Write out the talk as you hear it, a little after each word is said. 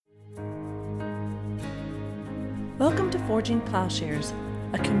Welcome to Forging Plowshares,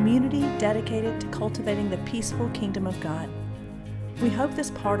 a community dedicated to cultivating the peaceful kingdom of God. We hope this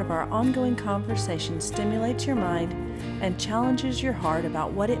part of our ongoing conversation stimulates your mind and challenges your heart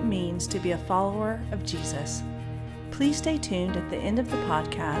about what it means to be a follower of Jesus. Please stay tuned at the end of the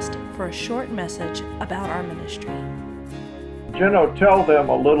podcast for a short message about our ministry. Gino, tell them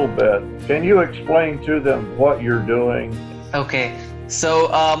a little bit. Can you explain to them what you're doing? Okay, so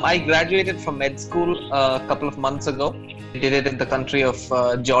I graduated from med school a couple of months ago. I did it in the country of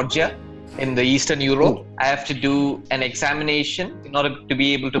Georgia in the Eastern Europe. Ooh. I have to do an examination in order to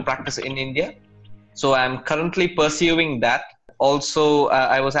be able to practice in India. So I'm currently pursuing that. Also,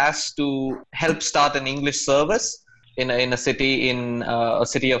 I was asked to help start an English service in a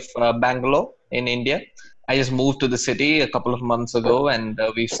city of Bangalore in India. I just moved to the city a couple of months ago, and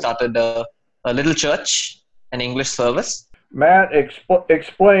we've started a little church, an English service. Matt,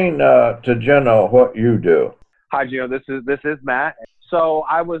 explain to Gino what you do. Hi, Gino. This is Matt. So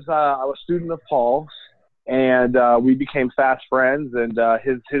I was a student of Paul's, and we became fast friends. And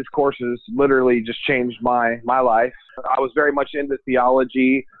his courses literally just changed my life. I was very much into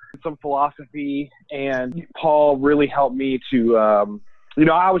theology, some philosophy, and Paul really helped me to.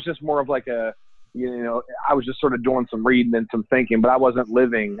 I was just more of like I was just sort of doing some reading and some thinking, but I wasn't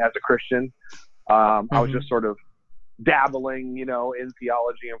living as a Christian. I was just sort of dabbling, in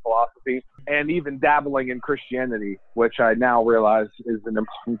theology and philosophy, and even dabbling in Christianity, which I now realize is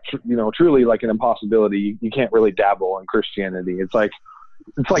truly like an impossibility. You can't really dabble in Christianity. It's like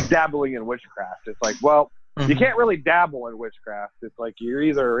dabbling in witchcraft. It's like, well, you can't really dabble in witchcraft. It's like you're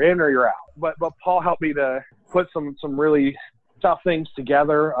either in or you're out. But Paul helped me to put some really tough things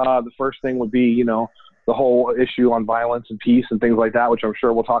together. The first thing would be, the whole issue on violence and peace and things like that, which I'm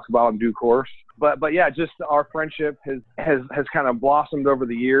sure we'll talk about in due course. But yeah, just our friendship has kind of blossomed over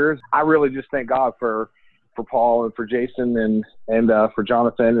the years. I really just thank God for Paul and for Jason and for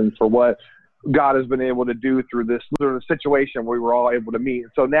Jonathan and for what God has been able to do through this sort of situation where we were all able to meet.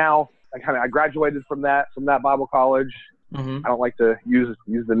 So now I graduated from that Bible college. I don't like to use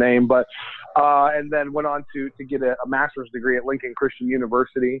the name, but and then went on to get a master's degree at Lincoln Christian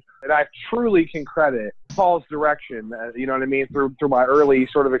University. And I truly can credit Paul's direction, through my early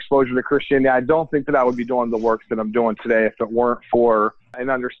sort of exposure to Christianity. I don't think that I would be doing the works that I'm doing today if it weren't for an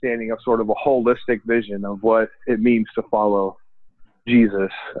understanding of sort of a holistic vision of what it means to follow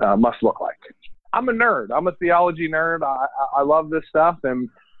Jesus must look like. I'm a nerd. I'm a theology nerd. I love this stuff, and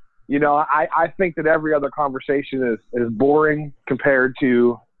I think that every other conversation is boring compared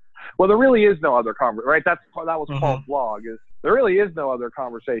to, well, there really is no other conversation, right? That was Paul's blog, is there really is no other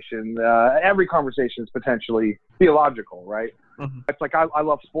conversation. Every conversation is potentially theological, right? It's like, I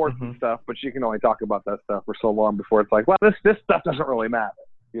love sports and stuff, but you can only talk about that stuff for so long before it's like, well, this stuff doesn't really matter,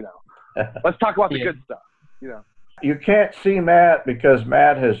 Let's talk about the good stuff, You can't see Matt because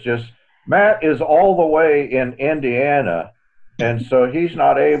Matt is all the way in Indiana, and so he's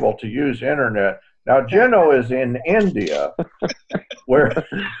not able to use internet. Now, Gino is in India, where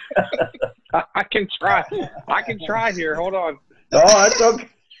I can try here. Hold on. Oh, that's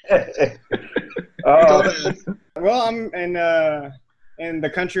okay. Well, I'm in the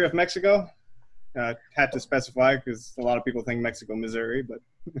country of Mexico. Had to specify because a lot of people think Mexico, Missouri, but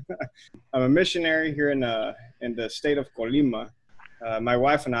I'm a missionary here in the state of Colima. My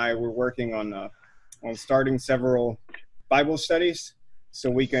wife and I were working on starting several Bible studies, so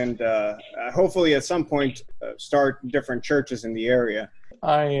we can hopefully at some point start different churches in the area.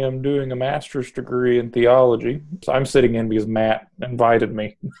 I am doing a master's degree in theology. So I'm sitting in because Matt invited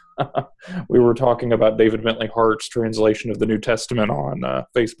me. We were talking about David Bentley Hart's translation of the New Testament on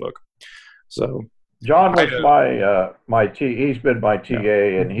Facebook. So John was he's been my TA,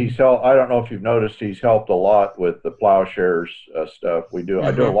 and he's helped. I don't know if you've noticed, he's helped a lot with the Plowshares stuff we do.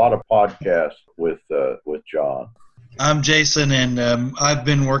 I do a lot of podcasts with John. I'm Jason, and I've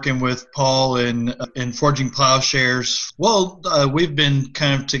been working with Paul in Forging Plowshares. Well, we've been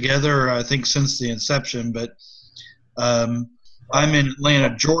kind of together, I think, since the inception, but I'm in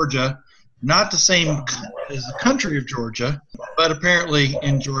Atlanta, Georgia. Not the same as the country of Georgia, but apparently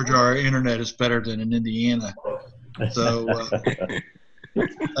in Georgia our internet is better than in Indiana. So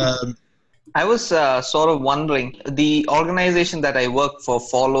I was sort of wondering, the organization that I work for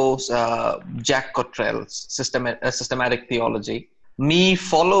follows Jack Cottrell's systematic theology. Me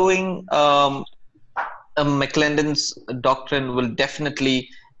following McClendon's doctrine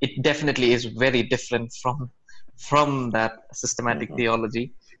it definitely is very different from that systematic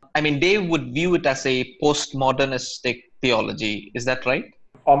theology. I mean, they would view it as a postmodernistic theology. Is that right?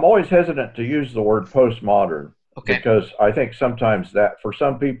 I'm always hesitant to use the word postmodern Okay. Because I think sometimes that for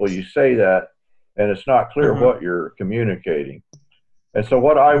some people you say that and it's not clear Mm-hmm. what you're communicating. And so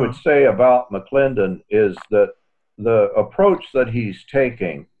what I would say about McClendon is that the approach that he's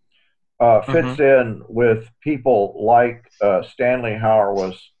taking fits in with people like Stanley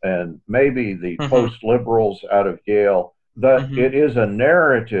Hauerwas and maybe the post-liberals out of Yale, that it is a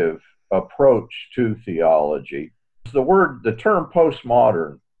narrative approach to theology. The term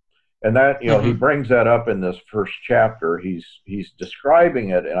postmodern, and that, he brings that up in this first chapter. He's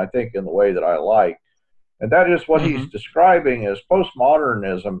describing it, and I think in the way that I like. And that is what he's describing as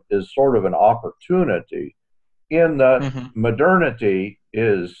postmodernism is sort of an opportunity in that modernity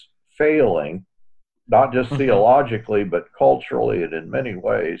is failing, not just theologically, but culturally and in many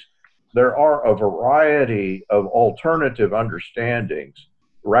ways. There are a variety of alternative understandings,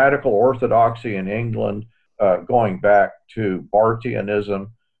 radical orthodoxy in England, going back to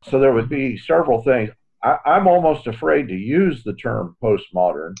Barthianism. So there would be several things. I'm almost afraid to use the term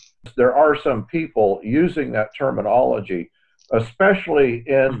postmodern. There are some people using that terminology, especially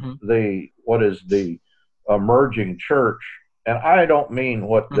in what is the emerging church, and I don't mean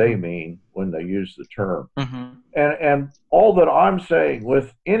what they mean when they use the term. And all that I'm saying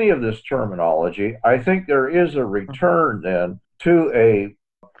with any of this terminology, I think there is a return then to a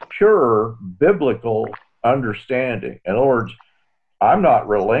pure biblical understanding. In other words, I'm not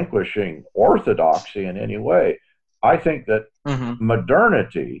relinquishing orthodoxy in any way. I think that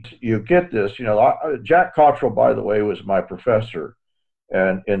modernity, you get this, Jack Cottrell, by the way, was my professor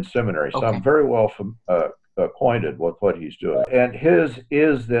in seminary, so I'm very well acquainted with what he's doing. And his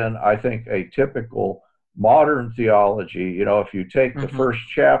is then, I think, a typical modern theology. If you take the first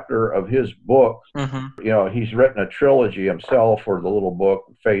chapter of his book, he's written a trilogy himself, or the little book,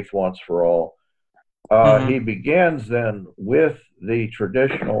 Faith Once for All. He begins then with the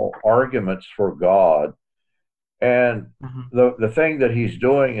traditional arguments for God. And the thing that he's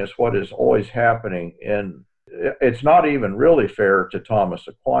doing is what is always happening it's not even really fair to Thomas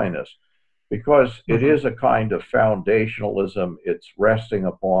Aquinas, because it is a kind of foundationalism. It's resting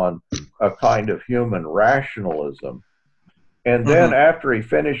upon a kind of human rationalism. And then after he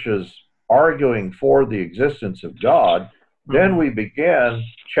finishes arguing for the existence of God, then we begin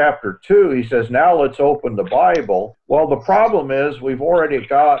chapter 2. He says, now let's open the Bible. Well, the problem is we've already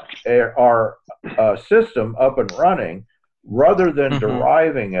got our system up and running rather than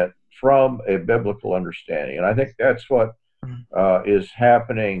deriving it from a biblical understanding. And I think that's what is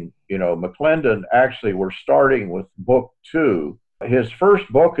happening. McClendon, actually, we're starting with book 2. His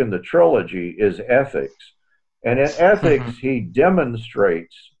first book in the trilogy is Ethics. And in Ethics, he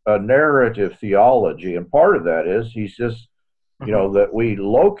demonstrates a narrative theology. And part of that is he says, that we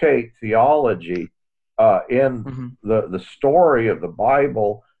locate theology in the story of the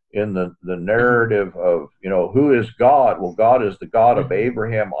Bible, in the narrative of, who is God? Well, God is the God of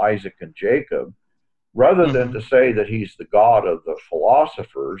Abraham, Isaac, and Jacob, rather than to say that he's the God of the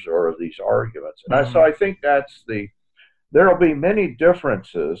philosophers or of these arguments. And so I think there'll be many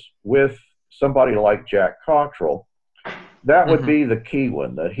differences with somebody like Jack Cottrell. That would be the key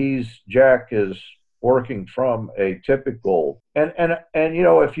one, that Jack is working from a typical, and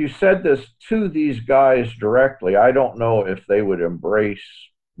if you said this to these guys directly, I don't know if they would embrace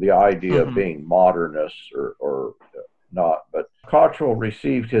the idea of being modernists or not. But Cottrell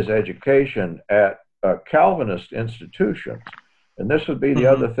received his education at Calvinist institutions, and this would be the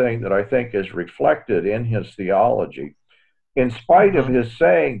other thing that I think is reflected in his theology. In spite of his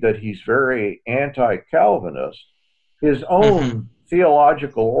saying that he's very anti-Calvinist, his own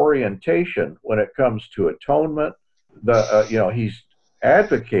theological orientation when it comes to atonement, he's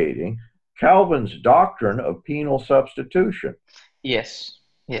advocating Calvin's doctrine of penal substitution. Yes.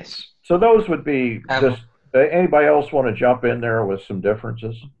 So those would be just, anybody else want to jump in there with some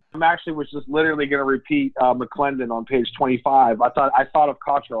differences? I'm actually was just literally going to repeat McClendon on page 25. I thought of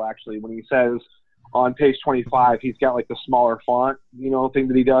Cottrell actually when he says on page 25, he's got like the smaller font, thing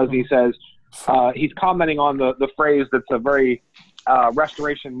that he does. He says, he's commenting on the phrase that's a very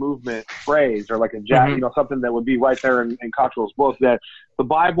restoration movement phrase, or like a something that would be right there in Cottrell's book, that the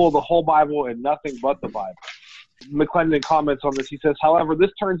Bible, the whole Bible, and nothing but the Bible. McClendon comments on this. He says, however, this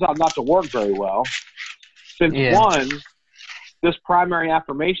turns out not to work very well, since one, this primary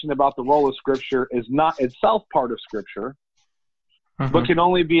affirmation about the role of Scripture is not itself part of Scripture, but can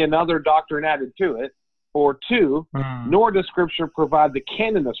only be another doctrine added to it. Or two, nor does Scripture provide the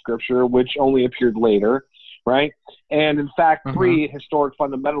canon of Scripture, which only appeared later, right? And in fact, three, historic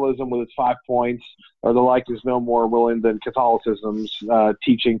fundamentalism with its 5 points, or the like, is no more willing than Catholicism's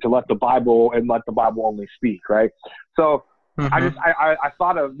teaching to let the Bible and let the Bible only speak, right? So I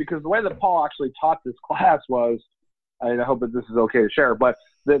thought of, because the way that Paul actually taught this class was, and I hope that this is okay to share, but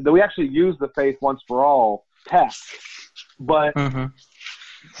that we actually use the faith once for all text. But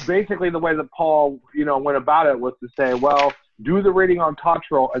basically the way that Paul, went about it was to say, well, do the reading on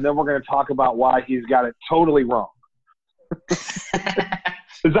doctrinal, and then we're going to talk about why he's got it totally wrong.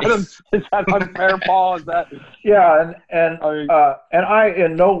 Is that unfair, Paul? Is that? Yeah, and I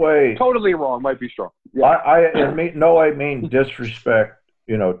in no way totally wrong might be strong. Yeah. I in no way mean disrespect,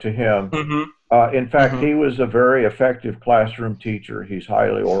 to him. In fact, he was a very effective classroom teacher. He's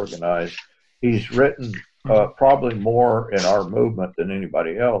highly organized. He's written probably more in our movement than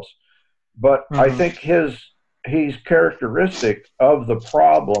anybody else. But I think he's characteristic of the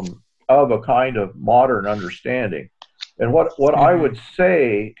problem of a kind of modern understanding. And what I would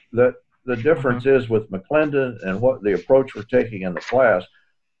say that the difference is with McClendon and what the approach we're taking in the class,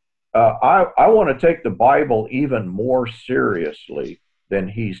 I want to take the Bible even more seriously than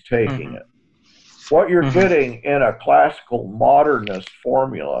he's taking it. What you're getting in a classical modernist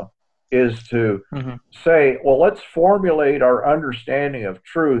formula is to say, well, let's formulate our understanding of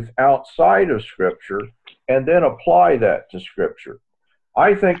truth outside of Scripture and then apply that to Scripture.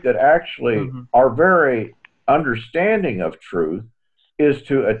 I think that actually our very understanding of truth is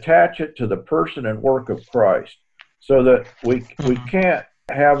to attach it to the person and work of Christ, so that we can't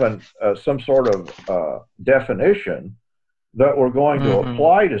have some sort of definition that we're going to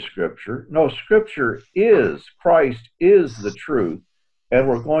apply to Scripture. No, Scripture is, Christ is the truth, and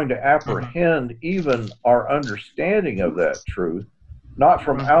we're going to apprehend even our understanding of that truth, not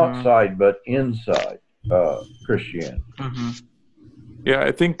from outside but inside Christianity. Yeah,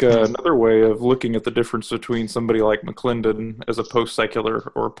 I think another way of looking at the difference between somebody like McClendon as a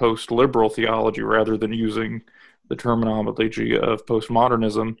post-secular or post-liberal theology, rather than using the terminology of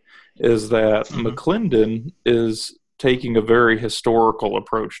postmodernism, is that McClendon is taking a very historical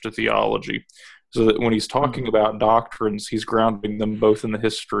approach to theology. So that when he's talking about doctrines, he's grounding them both in the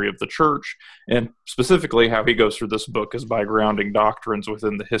history of the church, and specifically how he goes through this book is by grounding doctrines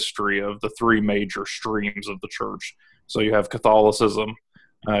within the history of the three major streams of the church. So you have Catholicism,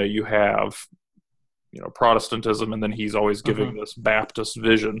 you have Protestantism, and then he's always giving this Baptist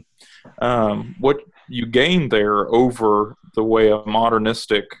vision. What you gain there over the way a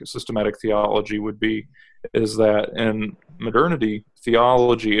modernistic systematic theology would be is that in modernity,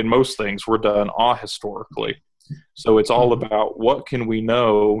 theology and most things were done ahistorically. So it's all about what can we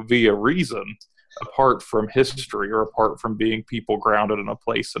know via reason apart from history or apart from being people grounded in a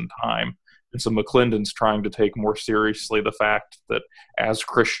place and time. And so McClendon's trying to take more seriously the fact that as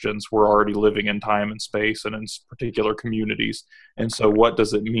Christians, we're already living in time and space and in particular communities. And so what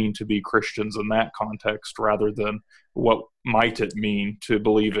does it mean to be Christians in that context rather than what might it mean to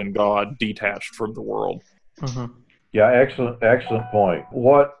believe in God detached from the world? Yeah, excellent point.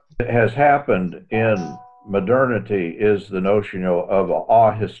 What has happened in modernity is the notion of an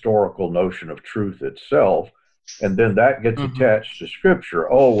ahistorical notion of truth itself. And then that gets attached to Scripture.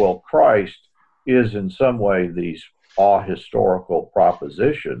 Oh, well, Christ is in some way these ahistorical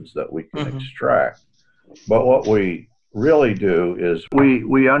propositions that we can extract. But what we really do is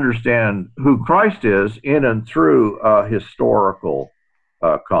we understand who Christ is in and through a historical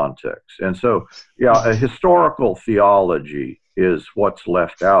context. And so, yeah, a historical theology is what's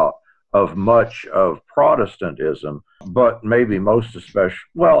left out of much of Protestantism, but maybe most especially,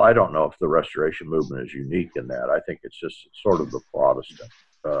 well, I don't know if the Restoration movement is unique in that. I think it's just sort of the Protestant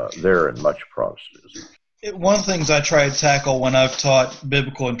there in much Protestantism. One of the things I try to tackle when I've taught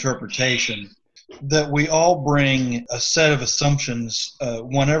biblical interpretation, that we all bring a set of assumptions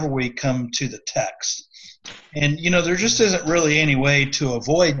whenever we come to the text. And, there just isn't really any way to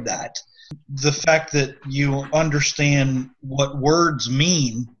avoid that. The fact that you understand what words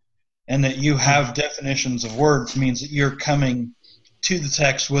mean and that you have definitions of words means that you're coming to the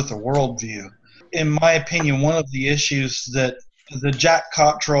text with a worldview. In my opinion, one of the issues that the Jack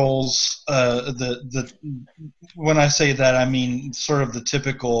Cottrell's, when I say that, I mean sort of the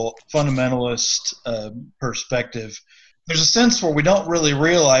typical fundamentalist perspective. There's a sense where we don't really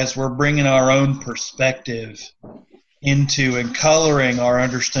realize we're bringing our own perspective into and coloring our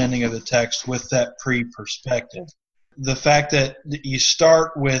understanding of the text with that pre-perspective. The fact that you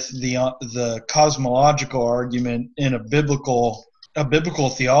start with the cosmological argument in a biblical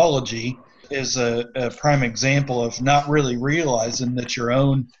theology is a prime example of not really realizing that your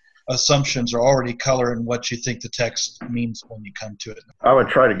own assumptions are already coloring what you think the text means when you come to it. I would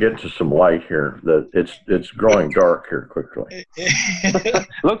try to get to some light here. That it's growing dark here quickly.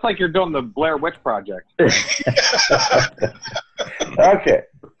 Looks like you're doing the Blair Witch Project. Okay.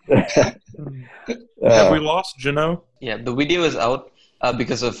 Have we lost Jano? Yeah, the video is out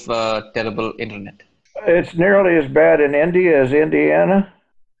because of terrible internet. It's nearly as bad in India as Indiana.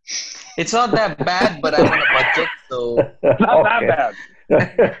 It's not that bad, but I'm on a budget, so Not that bad.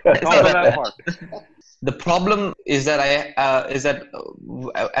 it's Not not that that part. bad. The problem is that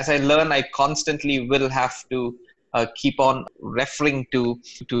as I learn, I constantly will have to keep on referring to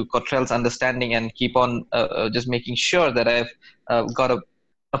Cottrell's understanding and keep on just making sure that I've got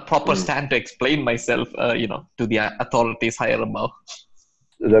a proper stand to explain myself, to the authorities higher above.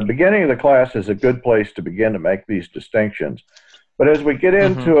 The beginning of the class is a good place to begin to make these distinctions. But as we get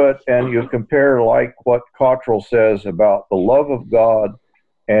into it and you compare like what Cottrell says about the love of God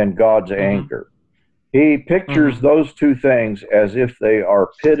and God's anger, he pictures those two things as if they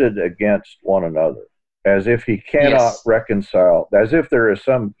are pitted against one another, as if he cannot reconcile, as if there is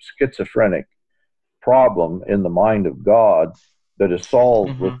some schizophrenic problem in the mind of God that is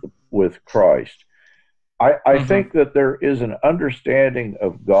solved with Christ. I think that there is an understanding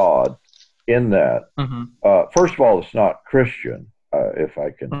of God in that. First of all, it's not Christian, if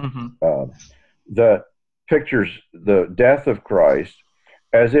I can, that pictures the death of Christ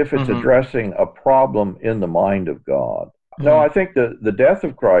as if it's addressing a problem in the mind of God. No, I think the death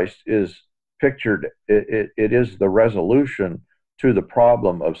of Christ is pictured, it is the resolution to the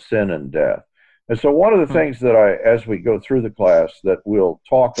problem of sin and death. And so one of the things that as we go through the class, that we'll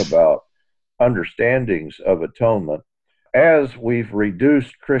talk about understandings of atonement, as we've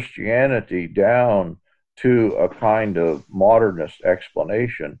reduced Christianity down to a kind of modernist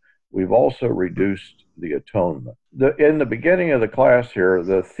explanation, we've also reduced the atonement. In the beginning of the class here,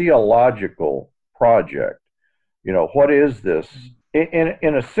 the theological project, what is this?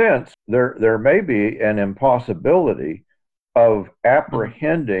 In a sense, there may be an impossibility of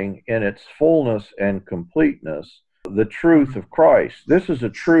apprehending in its fullness and completeness the truth of Christ. This is a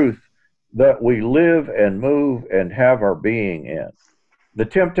truth that we live and move and have our being in. The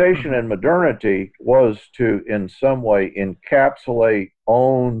temptation in modernity was to, in some way, encapsulate,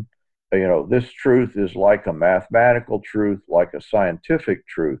 own, this truth is like a mathematical truth, like a scientific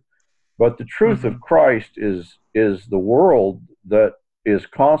truth. But the truth of Christ is the world that is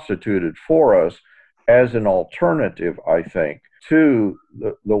constituted for us as an alternative, I think, to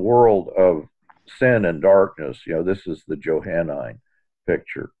the world of sin and darkness. This is the Johannine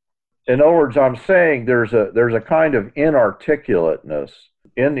picture. In other words, I'm saying there's a kind of inarticulateness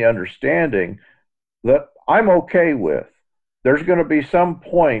in the understanding that I'm okay with. There's going to be some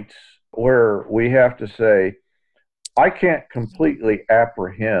points where we have to say, I can't completely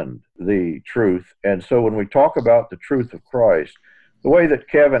apprehend the truth. And so when we talk about the truth of Christ, the way that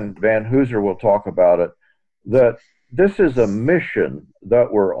Kevin Van Hooser will talk about it, that this is a mission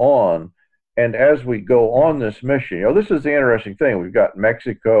that we're on. And as we go on this mission, this is the interesting thing. We've got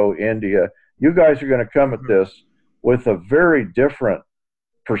Mexico, India. You guys are going to come at this with a very different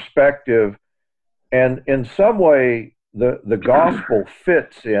perspective. And in some way, the gospel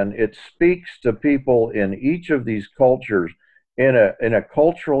fits in. It speaks to people in each of these cultures in a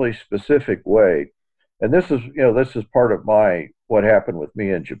culturally specific way. And this is part of what happened with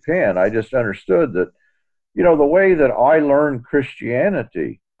me in Japan. I just understood that, the way that I learned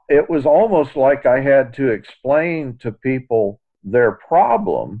Christianity, it was almost like I had to explain to people their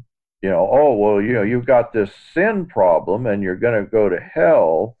problem. You've got this sin problem and you're going to go to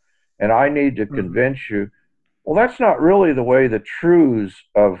hell, and I need to convince you. Well, that's not really the way the truths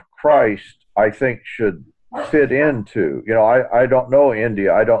of Christ, I think, should fit into. I don't know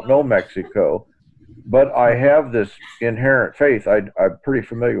India, I don't know Mexico, but I have this inherent faith. I'm pretty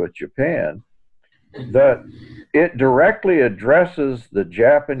familiar with Japan, that it directly addresses the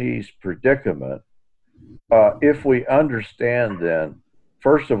Japanese predicament if we understand then,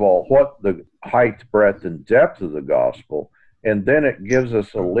 first of all, what the height, breadth, and depth of the gospel, and then it gives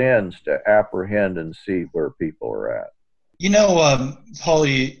us a lens to apprehend and see where people are at. Paul,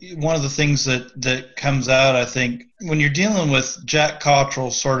 one of the things that comes out, I think, when you're dealing with Jack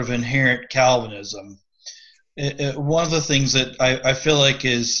Cottrell's sort of inherent Calvinism, one of the things that I feel like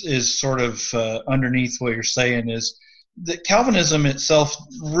is sort of underneath what you're saying is that Calvinism itself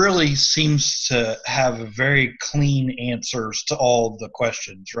really seems to have very clean answers to all of the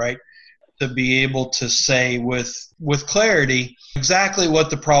questions, right? To be able to say with clarity exactly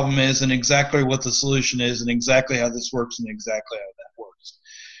what the problem is and exactly what the solution is and exactly how this works and exactly how that works.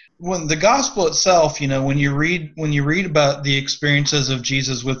 When the gospel itself, when you read about the experiences of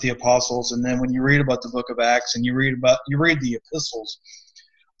Jesus with the apostles, and then when you read about the book of Acts and you read the epistles,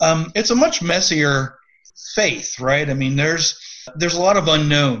 it's a much messier faith, right? I mean, there's a lot of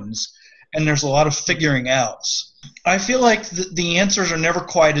unknowns and there's a lot of figuring outs. I feel like the answers are never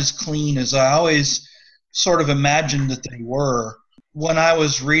quite as clean as I always sort of imagined that they were when I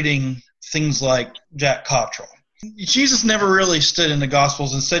was reading things like Jack Cottrell. Jesus never really stood in the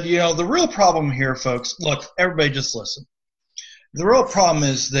Gospels and said, the real problem here, folks, look, everybody just listen. The real problem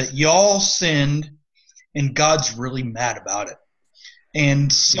is that y'all sinned and God's really mad about it.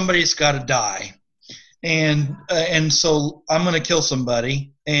 And somebody's got to die. And so I'm going to kill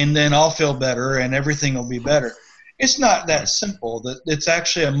somebody, and then I'll feel better, and everything will be better. It's not that simple. That it's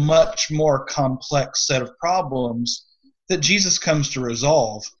actually a much more complex set of problems that Jesus comes to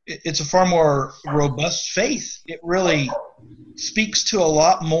resolve. It's a far more robust faith. It really speaks to a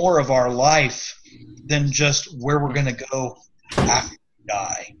lot more of our life than just where we're going to go after we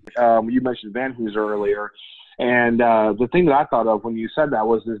die. You mentioned Van Hooser earlier. And the thing that I thought of when you said that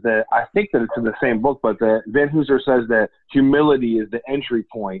is that I think that it's in the same book, but that Van Hooser says that humility is the entry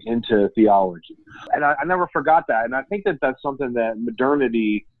point into theology. And I never forgot that. And I think that that's something that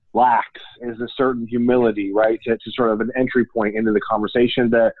modernity lacks, is a certain humility, right? To sort of an entry point into the conversation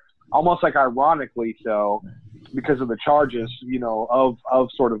that almost like ironically so, because of the charges, of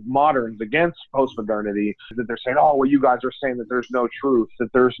sort of moderns against postmodernity, that they're saying, oh, well, you guys are saying that there's no truth, that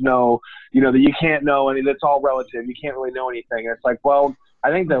there's no, that you can't know any, that's all relative. You can't really know anything. And it's like, well,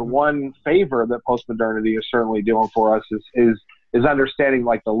 I think that one favor that postmodernity is certainly doing for us is understanding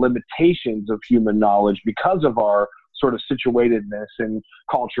like the limitations of human knowledge because of our sort of situatedness in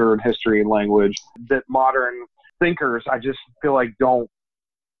culture and history and language, that modern thinkers, I just feel like, don't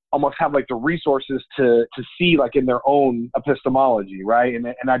almost have like the resources to see like in their own epistemology, right?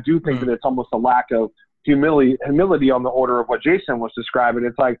 And I do think that it's almost a lack of humility on the order of what Jason was describing.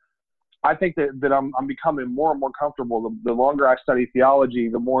 It's like, I think that I'm becoming more and more comfortable. The longer I study theology,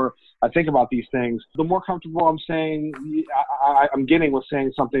 the more I think about these things, the more comfortable I'm getting with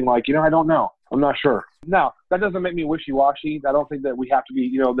saying something like, I don't know. I'm not sure. Now, that doesn't make me wishy-washy. I don't think that we have to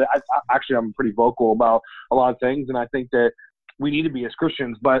be, actually I'm pretty vocal about a lot of things. And I think that we need to be as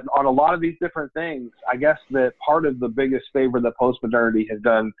Christians, but on a lot of these different things, I guess that part of the biggest favor that postmodernity has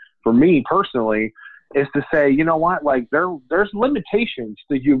done for me personally is to say, you know what, like there's limitations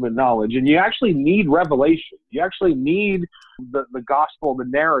to human knowledge, and you actually need revelation. You actually need the gospel, the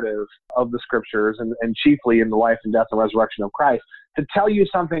narrative of the scriptures, and chiefly in the life and death and resurrection of Christ, to tell you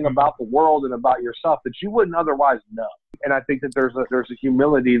something about the world and about yourself that you wouldn't otherwise know. And I think that there's a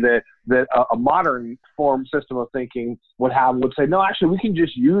humility that a modern form system of thinking would say, no, actually, we can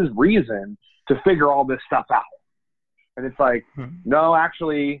just use reason to figure all this stuff out. And it's like, no,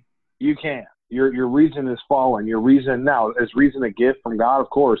 actually, you can't. Your reason is fallen. Your reason now, is reason a gift from God? Of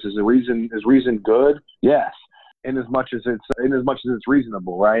course. Is reason good? Yes. In as much as it's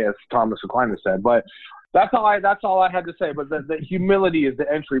reasonable, right? As Thomas Aquinas said. But that's all I had to say. But the humility is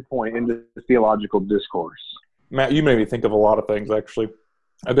the entry point into the theological discourse. Matt, you made me think of a lot of things, actually.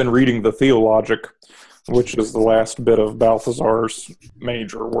 I've been reading the Theologic, which is the last bit of Balthasar's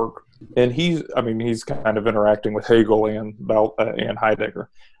major work. And he's kind of interacting with Hegel and Heidegger.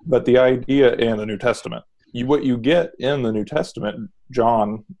 But the idea in the New Testament, what you get in the New Testament,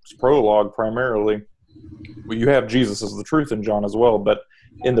 John's prologue primarily, well, you have Jesus as the truth in John as well, but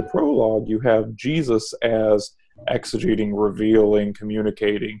in the prologue, you have Jesus as exegeting, revealing,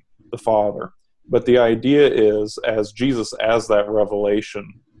 communicating the Father. But the idea is, as Jesus, as that revelation,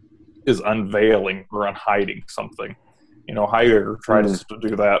 is unveiling or unhiding something. Heidegger tries to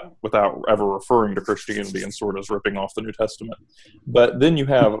do that without ever referring to Christianity and sort of ripping off the New Testament. But then you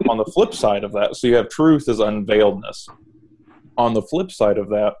have, on the flip side of that, so you have truth as unveiledness. On the flip side of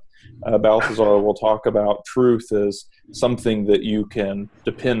that, Balthasar will talk about truth as something that you can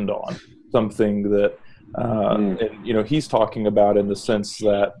depend on, something that, and, he's talking about in the sense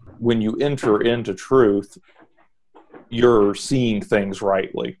that when you enter into truth, you're seeing things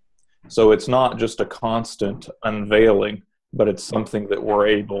rightly. So it's not just a constant unveiling, but it's something that we're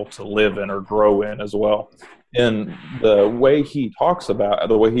able to live in or grow in as well. And the way he talks about,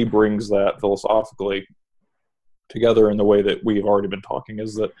 the way he brings that philosophically together in the way that we've already been talking,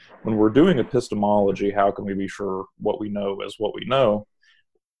 is that when we're doing epistemology, how can we be sure what we know is what we know?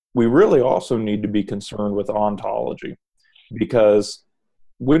 We really also need to be concerned with ontology, because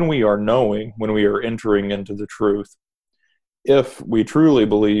when we are knowing, when we are entering into the truth, if we truly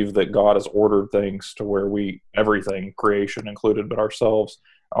believe that God has ordered things to where everything, creation included, but ourselves,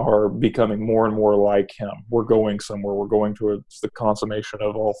 are becoming more and more like Him, we're going somewhere, we're going towards the consummation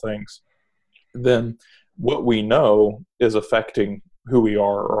of all things, then what we know is affecting who we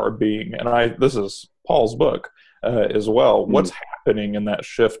are or our being. And this is Paul's book as well. What's happening in that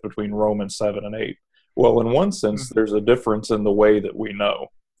shift between Romans 7 and 8? Well, in one sense, there's a difference in the way that we know.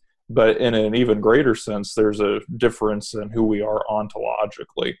 But in an even greater sense, there's a difference in who we are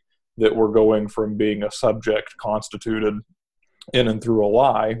ontologically, that we're going from being a subject constituted in and through a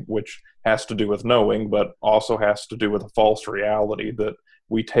lie, which has to do with knowing, but also has to do with a false reality that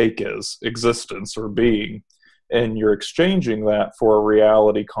we take as existence or being. And you're exchanging that for a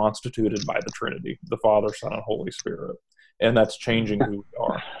reality constituted by the Trinity, the Father, Son, and Holy Spirit. And that's changing who we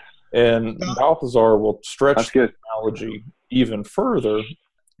are. And Balthasar will stretch the analogy even further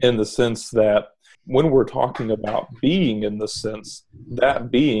in the sense that when we're talking about being in the sense, that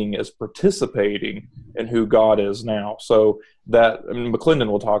being is participating in who God is now. So that, I mean, McClendon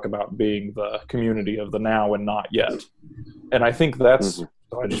will talk about being the community of the now and not yet. And I think that's,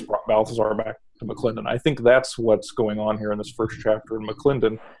 I just brought Balthasar back to McClendon. I think that's what's going on here in this first chapter in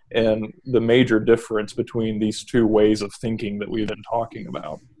McClendon, and the major difference between these two ways of thinking that we've been talking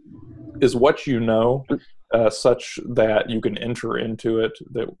about is what you know, such that you can enter into it,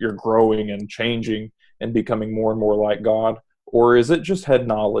 that you're growing and changing and becoming more and more like God? Or is it just head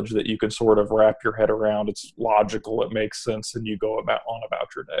knowledge that you can sort of wrap your head around? It's logical, it makes sense, and you go about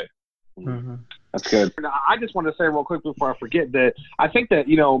your day. Mm-hmm. That's good. I just want to say real quick before I forget that I think that,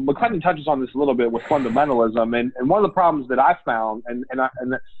 you know, McClendon touches on this a little bit with fundamentalism, and one of the problems that I found, and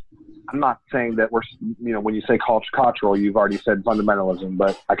I'm not saying that we're, you know, when you say cultural, you've already said fundamentalism,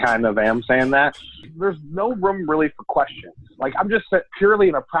 but I kind of am saying that there's no room really for questions. Like, I'm just purely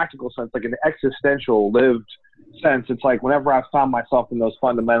in a practical sense, like an existential lived sense. It's like whenever I found myself in those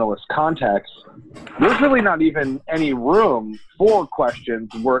fundamentalist contexts, there's really not even any room for questions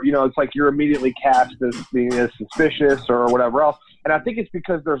where, you know, it's like you're immediately cast as being as suspicious or whatever else. And I think it's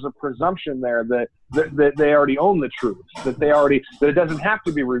because there's a presumption there that they already own the truth, that it doesn't have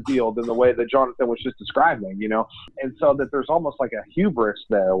to be revealed in the way that Jonathan was just describing, you know? And so that there's almost like a hubris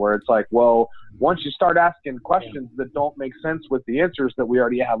there where it's like, well, once you start asking questions that don't make sense with the answers that we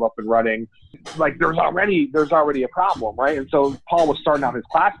already have up and running, like there's already a problem, right? And so Paul was starting out his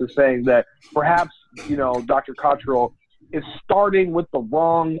classes saying that perhaps, you know, Dr. Cottrell is starting with the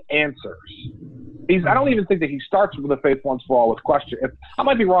wrong answers. I don't even think that he starts with the faith once for all with question. I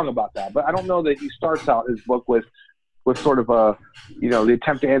might be wrong about that, but I don't know that he starts out his book with sort of a, you know, the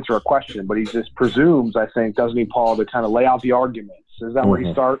attempt to answer a question, but he just presumes, I think, doesn't he, Paul, to kind of lay out the arguments. Is that where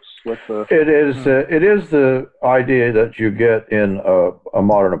he starts with the? It is the idea that you get in a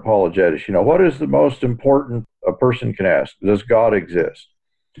modern apologetics. You know, what is the most important a person can ask? Does God exist?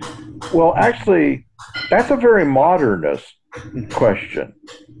 Well, actually, that's a very modernist question.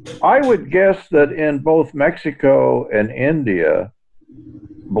 I would guess that in both Mexico and India,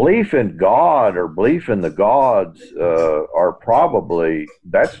 belief in God or belief in the gods are probably,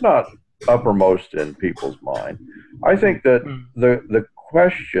 that's not uppermost in people's mind. I think that the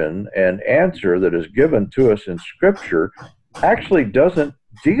question and answer that is given to us in Scripture actually doesn't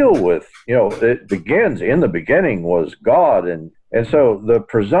deal with, you know, it begins, in the beginning was God, and so the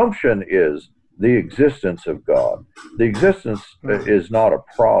presumption is the existence of God. The existence is not a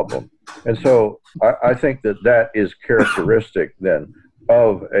problem. And so I think that is characteristic then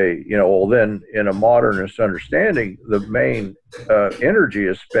of a, you know, well, then in a modernist understanding, the main energy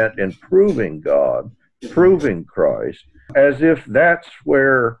is spent in proving God, proving Christ, as if that's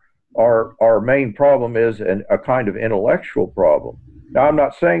where our main problem is, and a kind of intellectual problem. Now, I'm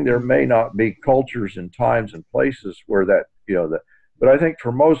not saying there may not be cultures and times and places where that, you know, that, but I think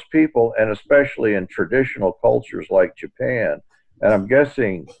for most people, and especially in traditional cultures like Japan, and I'm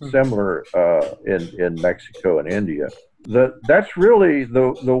guessing similar in Mexico and India, that's really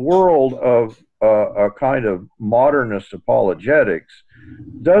the world of a kind of modernist apologetics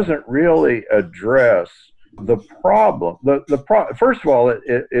doesn't really address the problem. First of all,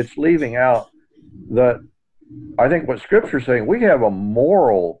 it's leaving out that I think what Scripture is saying, we have a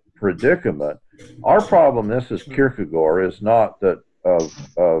moral predicament. Our problem, this is Kierkegaard, is not that of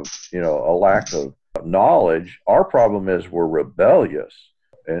you know, a lack of knowledge. Our problem is we're rebellious,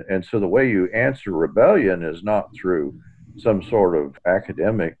 and so the way you answer rebellion is not through some sort of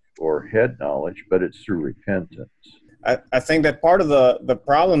academic or head knowledge, but it's through repentance. I think that part of the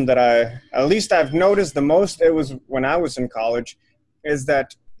problem that I've noticed the most, it was when I was in college, is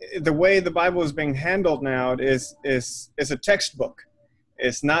that the way the Bible is being handled now is a textbook.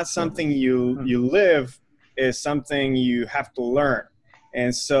 It's not something you live, it's something you have to learn.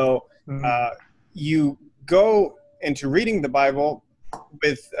 And so you go into reading the Bible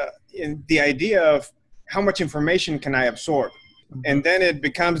with in the idea of how much information can I absorb? And then it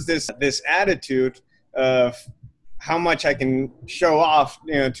becomes this attitude of how much I can show off,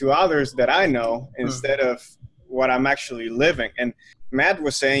 you know, to others that I know, instead of what I'm actually living. And Matt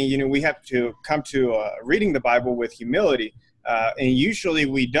was saying, you know, we have to come to reading the Bible with humility. And usually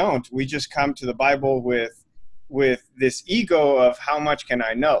we don't. We just come to the Bible with this ego of how much can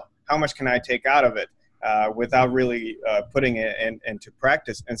I know? How much can I take out of it? without really putting it into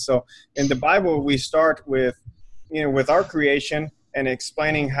practice. And so in the Bible, we start with our creation and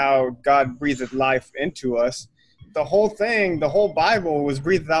explaining how God breathed life into us. The whole thing, the whole Bible was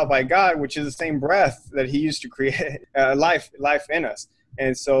breathed out by God, which is the same breath that he used to create life in us.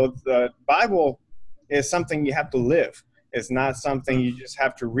 And so the Bible is something you have to live. It's not something you just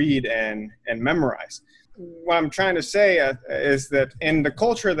have to read and memorize. What I'm trying to say is that in the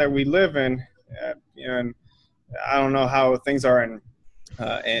culture that we live in, and I don't know how things are in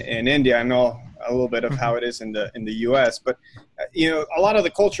India. I know a little bit of how it is in the U.S., but a lot of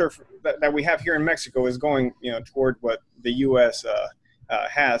the culture that we have here in Mexico is going toward what the U.S.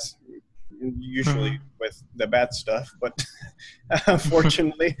 has, usually with the bad stuff, but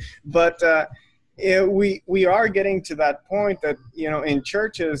unfortunately. But we are getting to that point that in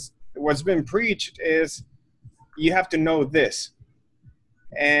churches, what's been preached is you have to know this,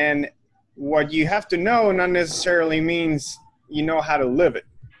 and what you have to know not necessarily means you know how to live it.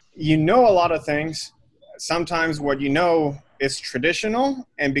 You know a lot of things. Sometimes what you know is traditional,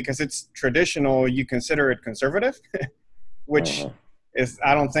 and because it's traditional, you consider it conservative, which is,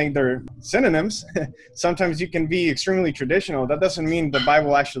 I don't think they're synonyms. Sometimes you can be extremely traditional. That doesn't mean the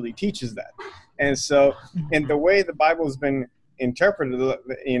Bible actually teaches that. And so in the way the Bible has been interpreted,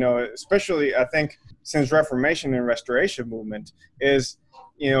 especially I think since Reformation and Restoration movement, is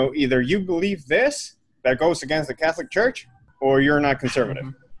either you believe this that goes against the Catholic Church, or you're not conservative.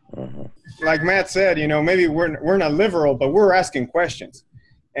 Like Matt said, maybe we're not liberal, but we're asking questions,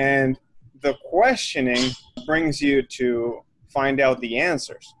 and the questioning brings you to find out the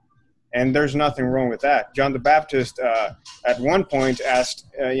answers, and there's nothing wrong with that. John the Baptist at one point asked,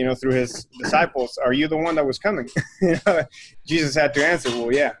 through his disciples, "Are you the one that was coming?" Jesus had to answer,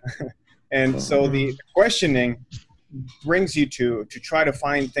 "Well, yeah." And so the questioning brings you to try to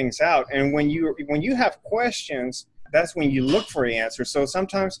find things out. And when you have questions, that's when you look for the answer. So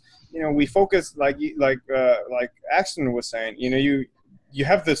sometimes, we focus like Axton was saying, you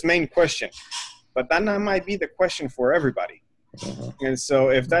have this main question, but that not might be the question for everybody. And so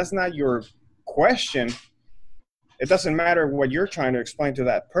if that's not your question, it doesn't matter what you're trying to explain to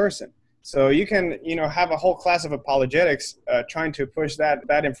that person. So you can, have a whole class of apologetics trying to push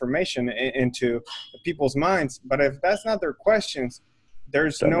that information into people's minds. But if that's not their questions,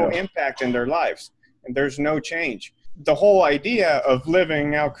 there's no impact in their lives, and there's no change. The whole idea of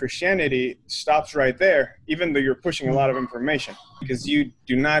living out Christianity stops right there, even though you're pushing a lot of information, because you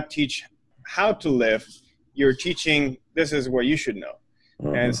do not teach how to live. You're teaching this is what you should know.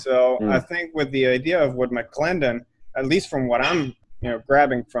 And so I think with the idea of what McClendon, at least from what I'm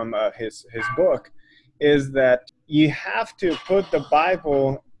grabbing from his book, is that you have to put the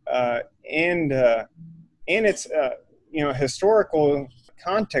Bible in its historical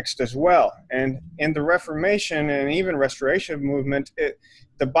context as well. And in the Reformation and even Restoration movement,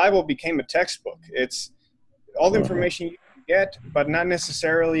 the Bible became a textbook. It's all the information you can get, but not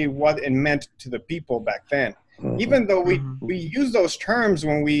necessarily what it meant to the people back then. Even though we use those terms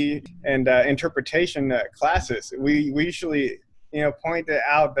when we interpretation classes, we usually point it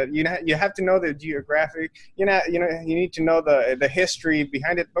out that you have to know the geographic, you need to know the history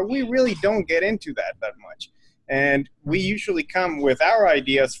behind it, but we really don't get into that much. And we usually come with our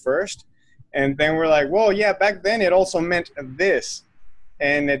ideas first, and then we're like, well, yeah, back then it also meant this,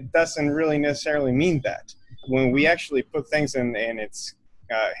 and it doesn't really necessarily mean that. When we actually put things in its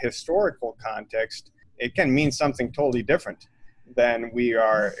historical context, it can mean something totally different than we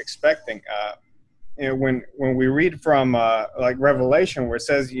are expecting. When we read from like Revelation, where it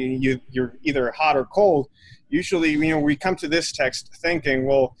says you're either hot or cold, usually we come to this text thinking,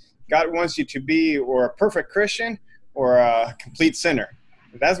 well, God wants you to be or a perfect Christian or a complete sinner.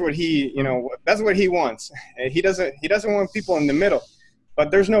 That's what he wants. He doesn't want people in the middle,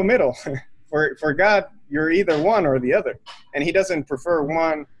 but there's no middle. For God, you're either one or the other, and he doesn't prefer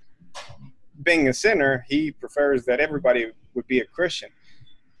one being a sinner. He prefers that everybody would be a Christian.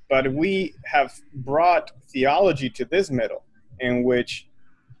 But we have brought theology to this middle, in which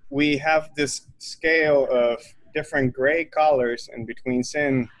we have this scale of different gray colors in between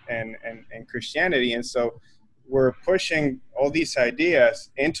sin and Christianity. And so we're pushing all these ideas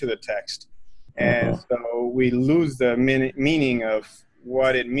into the text. And so we lose the meaning of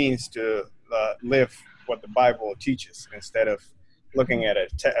what it means to live what the Bible teaches, instead of looking at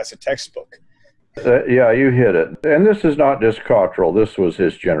it as a textbook. Yeah, you hit it. And this is not just Cottrell. This was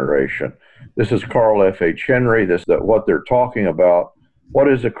his generation. This is Carl F.H. Henry. What they're talking about. What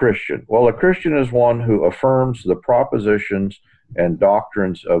is a Christian? Well, a Christian is one who affirms the propositions and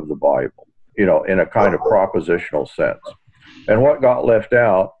doctrines of the Bible, in a kind of propositional sense. And what got left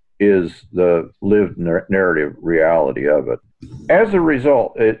out is the lived narrative reality of it. As a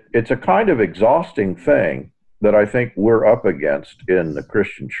result, it's a kind of exhausting thing that I think we're up against in the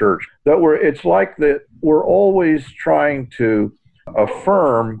Christian church. It's like that we're always trying to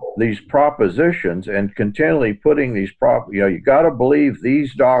affirm these propositions and continually putting these you got to believe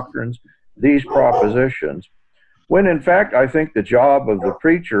these doctrines, these propositions, when in fact I think the job of the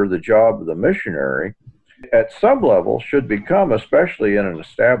preacher, the job of the missionary, at some level should become, especially in an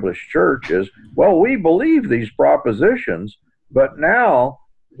established church, is, well, we believe these propositions, but now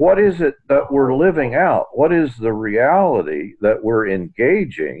what is it that we're living out? What is the reality that we're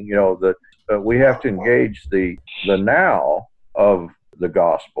engaging? That we have to engage the now of the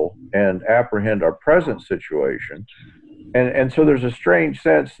gospel and apprehend our present situation. And so there's a strange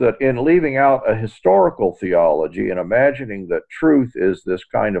sense that in leaving out a historical theology and imagining that truth is this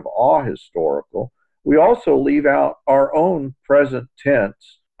kind of ahistorical, we also leave out our own present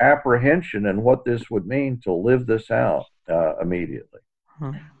tense apprehension and what this would mean to live this out immediately.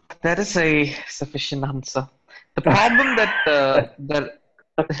 That is a sufficient answer. The problem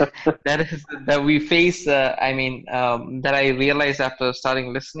that we face, that I realized after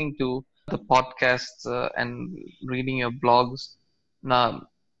starting listening to the podcasts and reading your blogs,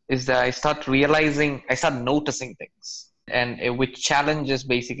 is that I start noticing things, and which challenges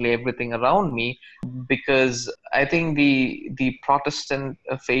basically everything around me, because I think the Protestant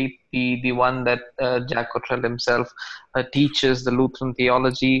faith, the one that Jack Cottrell himself teaches, the Lutheran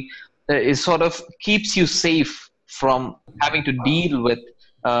theology, is sort of keeps you safe from having to deal with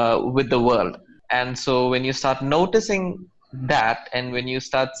the world. And so when you start noticing that, and when you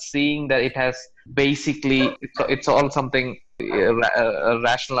start seeing that it has basically, it's all something, a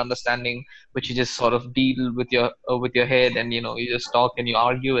rational understanding, which you just sort of deal with your head, and you just talk and you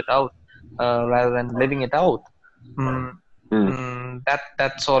argue it out rather than living it out.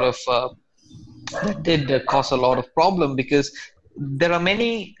 That sort of that did cause a lot of problem, because there are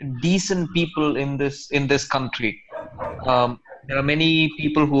many decent people in this country. There are many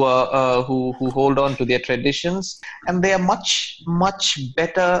people who are who hold on to their traditions, and they are much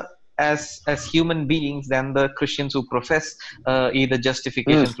better as human beings than the Christians who profess either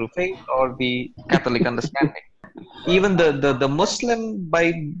justification through faith or the Catholic understanding. Even the Muslim,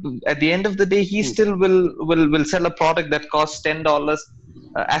 at the end of the day, he still will sell a product that costs $10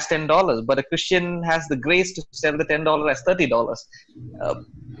 as $10, but a Christian has the grace to sell the $10 as $30.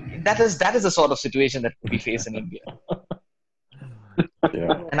 That is the sort of situation that we face in India.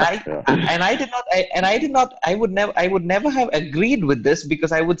 Yeah. I would never have agreed with this,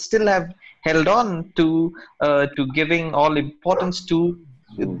 because I would still have held on to giving all importance to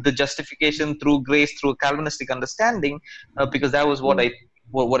the justification through grace, through Calvinistic understanding, because that was what I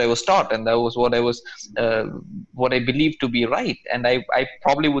was taught, and that was what I believed to be right. And I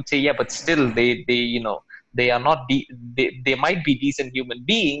probably would say, yeah, but still they are not they might be decent human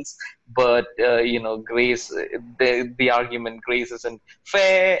beings, but grace, the argument grace isn't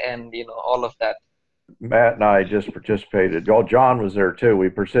fair, and all of that. Matt and I just participated. Oh, John was there too. We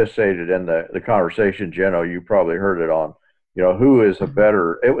participated in the conversation. Geno, you probably heard it on, who is a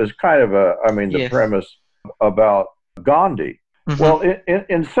better. It was kind of the premise about Gandhi. Mm-hmm. Well,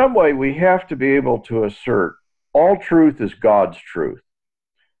 in some way, we have to be able to assert all truth is God's truth,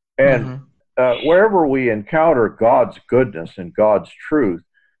 and wherever we encounter God's goodness and God's truth,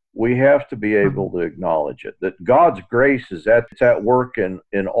 we have to be able to acknowledge it, that God's grace is at work in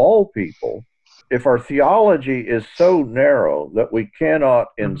all people. If our theology is so narrow that we cannot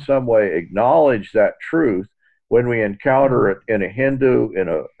in some way acknowledge that truth when we encounter it in a Hindu,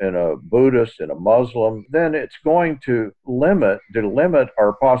 in a Buddhist, in a Muslim, then it's going to limit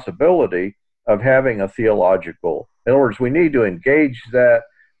our possibility of having a theological. In other words, we need to engage that.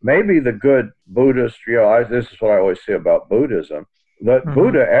 Maybe the good Buddhist, this is what I always say about Buddhism, that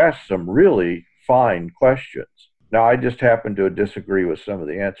Buddha asked some really fine questions. Now, I just happen to disagree with some of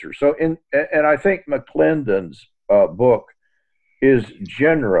the answers. So, and I think McClendon's book is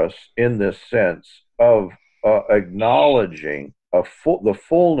generous in this sense of acknowledging the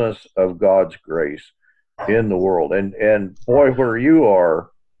fullness of God's grace in the world. And boy, where you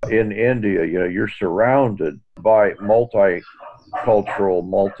are in India, you're surrounded by multicultural,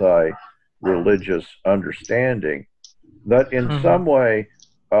 multi-religious understanding that in some way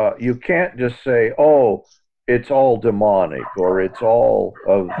you can't just say, oh, it's all demonic or it's all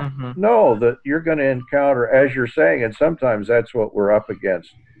of no, that you're going to encounter, as you're saying, and sometimes that's what we're up against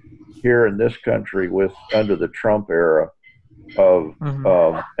here in this country under the Trump era of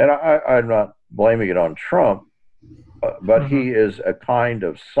and I'm not blaming it on Trump, but he is a kind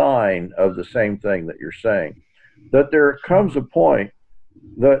of sign of the same thing that you're saying, that there comes a point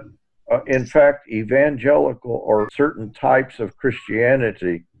that, in fact, evangelical or certain types of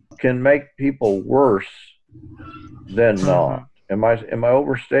Christianity can make people worse than not. Am I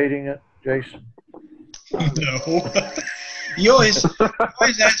overstating it, Jason? No. You always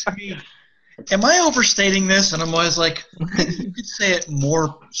ask me, am I overstating this? And I'm always like, you could say it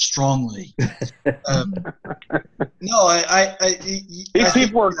more strongly. No, These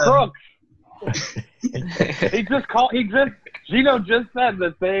people are crooks. Gino just said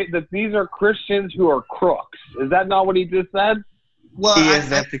that these are Christians who are crooks. Is that not what he just said? Well, Yes,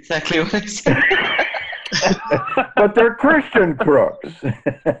 that's exactly what I said. But they're Christian crooks.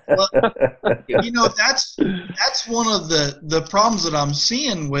 Well, that's one of the problems that I'm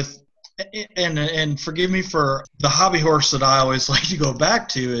seeing with, and forgive me for the hobby horse that I always like to go back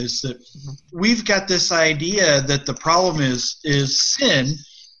to, is that we've got this idea that the problem is sin,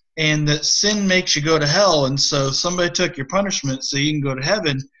 and that sin makes you go to hell, and so somebody took your punishment so you can go to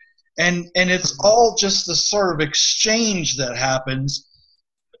heaven, and it's all just the sort of exchange that happens.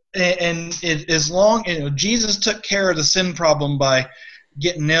 And as long, Jesus took care of the sin problem by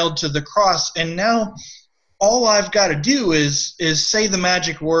getting nailed to the cross, and now all I've got to do is say the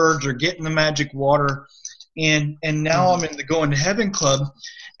magic words or get in the magic water, and now I'm in the Going to Heaven Club.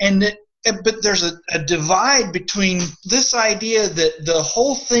 But there's a divide between this idea that the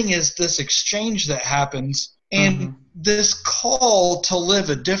whole thing is this exchange that happens and this call to live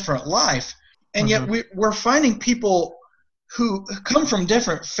a different life. And yet we're finding people who come from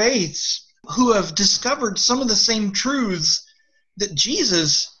different faiths who have discovered some of the same truths that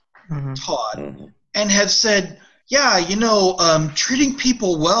Jesus taught and have said, yeah, treating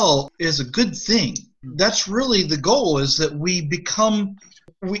people well is a good thing. That's really the goal, is that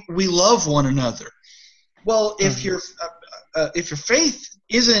we love one another. Well, if your faith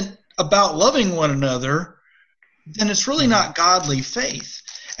isn't about loving one another, then it's really not godly faith.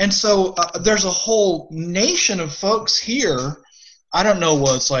 And so there's a whole nation of folks here. I don't know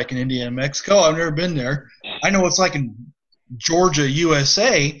what it's like in India and Mexico. I've never been there. I know it's like in Georgia,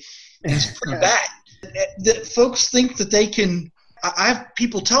 USA, and it's pretty bad. That folks think that they can. I have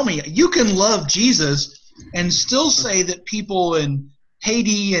people tell me, you can love Jesus and still say that people in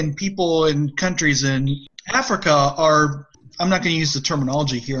Haiti and people in countries in Africa are, I'm not going to use the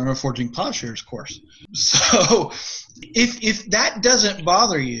terminology here on our Forging Plowshares course. So if that doesn't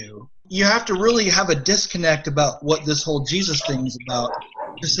bother you, you have to really have a disconnect about what this whole Jesus thing is about,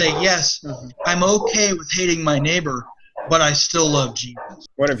 to say, yes, I'm okay with hating my neighbor, but I still love Jesus.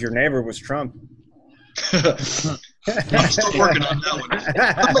 What if your neighbor was Trump? I'm still working on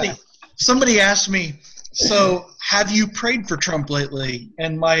that one. Somebody asked me, so have you prayed for Trump lately?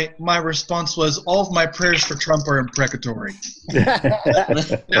 And my response was, all of my prayers for Trump are imprecatory. That was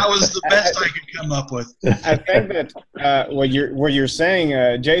the best I could come up with. I think that what you're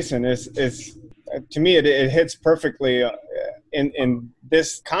saying, Jason, is to me it hits perfectly in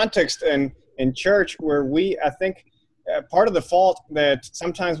this context and in church, where I think part of the fault that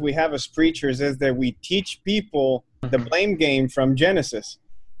sometimes we have as preachers is that we teach people the blame game from Genesis,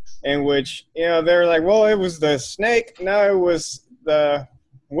 in which, they're like, well, it was the snake, no, it was the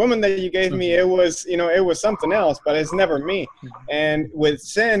woman that you gave me, it was, it was something else, but it's never me. And with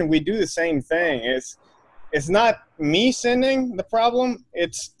sin, we do the same thing. It's not me sinning the problem,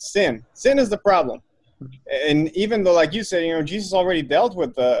 it's sin. Sin is the problem. And even though, like you said, Jesus already dealt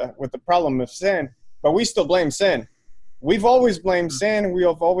with the problem of sin, but we still blame sin. We've always blamed sin. We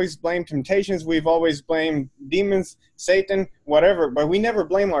have always blamed temptations. We've always blamed demons, Satan, whatever. But we never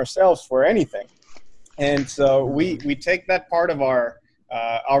blame ourselves for anything. And so we take that part of our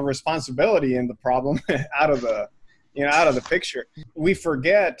responsibility in the problem out of the picture. We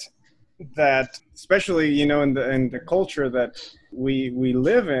forget that, especially in the culture that we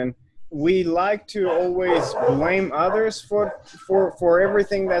live in, we like to always blame others for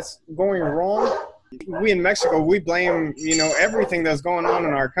everything that's going wrong. We in Mexico, we blame, everything that's going on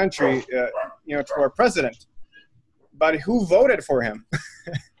in our country, to our president. But who voted for him?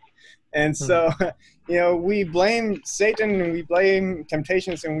 And so, we blame Satan, and we blame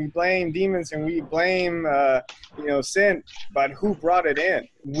temptations, and we blame demons, and we blame, sin. But who brought it in?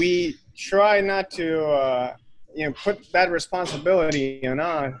 We try not to, put that responsibility on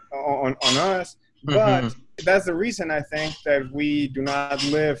us. But that's the reason I think that we do not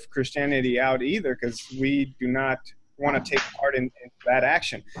live Christianity out either, because we do not want to take part in that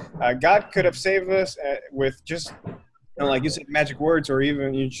action. God could have saved us with just, like you said, magic words, or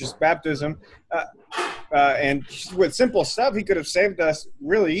even just baptism. And just with simple stuff, he could have saved us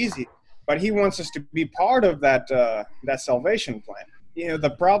really easy. But he wants us to be part of that salvation plan.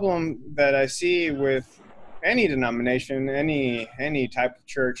 The problem that I see with any denomination, any type of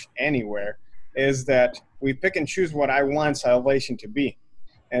church, anywhere, is that we pick and choose what I want salvation to be.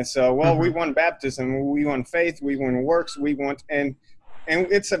 And so, well, we want baptism, we want faith, we want works, we want, and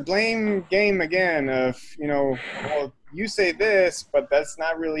it's a blame game again of, well, you say this, but that's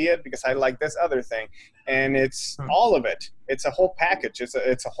not really it because I like this other thing. And it's all of it. It's a whole package.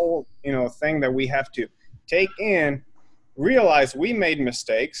 It's a whole, thing that we have to take in, realize we made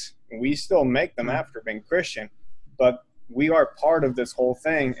mistakes, and we still make them after being Christian, but we are part of this whole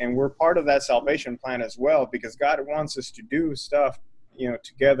thing, and we're part of that salvation plan as well, because God wants us to do stuff,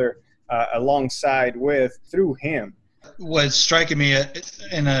 together alongside through Him. What's striking me,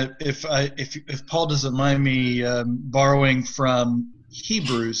 if Paul doesn't mind me borrowing from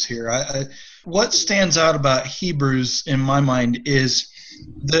Hebrews here, what stands out about Hebrews in my mind is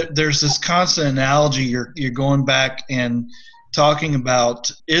that there's this constant analogy. You're going back and talking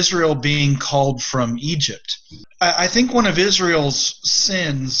about Israel being called from Egypt. I think one of Israel's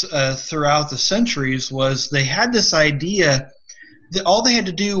sins throughout the centuries was they had this idea that all they had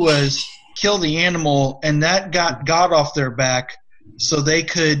to do was kill the animal, and that got God off their back so they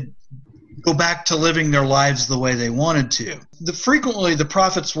could go back to living their lives the way they wanted to. Frequently, the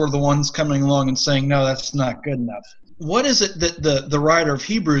prophets were the ones coming along and saying, no, that's not good enough. What is it that the writer of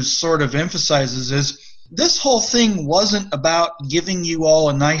Hebrews sort of emphasizes is this whole thing wasn't about giving you all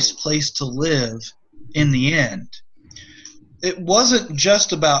a nice place to live in the end. It wasn't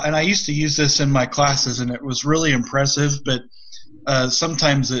just about, and I used to use this in my classes, and it was really impressive, but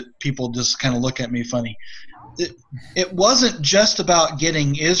sometimes people just kind of look at me funny. It wasn't just about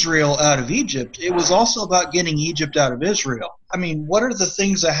getting Israel out of Egypt. It was also about getting Egypt out of Israel. I mean, what are the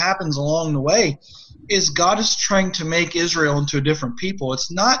things that happens along the way is God is trying to make Israel into a different people.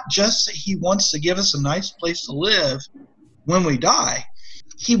 It's not just that He wants to give us a nice place to live when we die.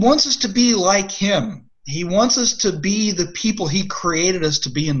 He wants us to be like Him. He wants us to be the people He created us to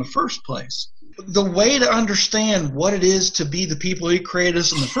be in the first place. The way to understand what it is to be the people He created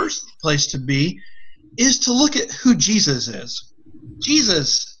us in the first place to be is to look at who Jesus is.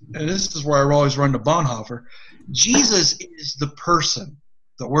 Jesus, and this is where I always run to Bonhoeffer, Jesus is the person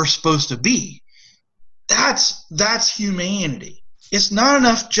that we're supposed to be. That's humanity. It's not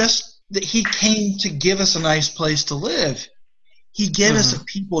enough just that He came to give us a nice place to live. He gave us a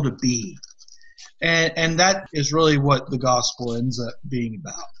people to be. And that is really what the gospel ends up being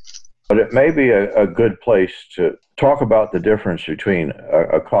about. But it may be a good place to talk about the difference between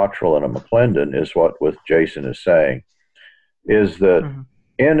a Cottrell and a McClendon is what Jason is saying, is that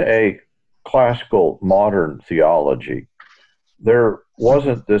in a classical modern theology, there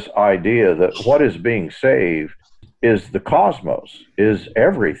wasn't this idea that what is being saved is the cosmos, is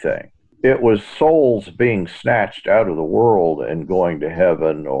everything. It was souls being snatched out of the world and going to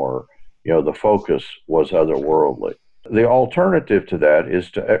heaven, or, the focus was otherworldly. The alternative to that is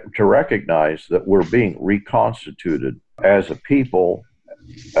to recognize that we're being reconstituted as a people,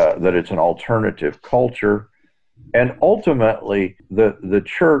 that it's an alternative culture, and ultimately the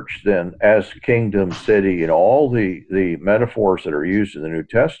church then as kingdom, city, all the metaphors that are used in the New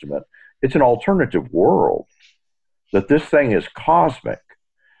Testament, it's an alternative world, that this thing is cosmic,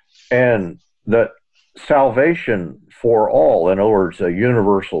 and that salvation for all, in other words, a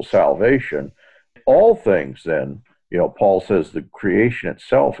universal salvation, all things then, Paul says the creation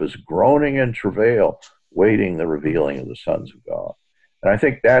itself is groaning in travail, waiting the revealing of the sons of God. And I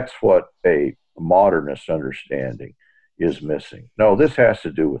think that's what a modernist understanding is missing. No, this has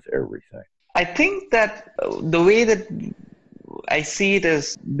to do with everything. I think that the way that I see it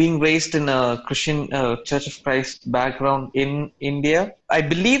as being raised in a Christian Church of Christ background in India, I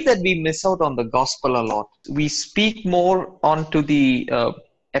believe that we miss out on the gospel a lot. We speak more onto the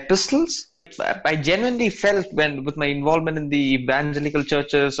epistles. I genuinely felt with my involvement in the evangelical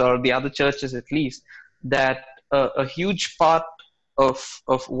churches, or the other churches at least, that a huge part of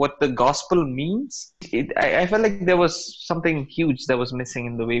what the gospel means, I felt like there was something huge that was missing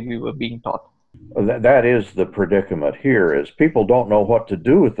in the way we were being taught. That is the predicament here, is people don't know what to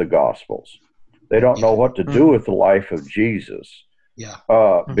do with the Gospels. They don't know what to do with the life of Jesus.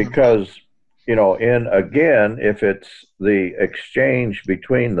 Because, if it's the exchange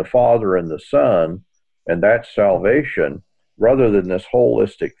between the Father and the Son, and that's salvation, rather than this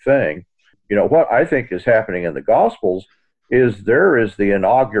holistic thing, what I think is happening in the Gospels is there is the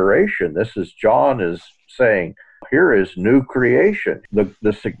inauguration. This is John is saying, here is new creation.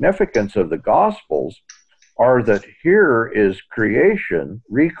 The significance of the Gospels are that here is creation,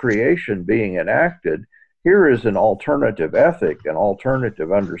 recreation being enacted. Here is an alternative ethic, an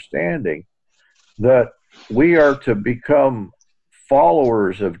alternative understanding that we are to become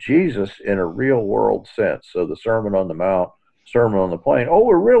followers of Jesus in a real world sense. So the Sermon on the Mount, Sermon on the Plain,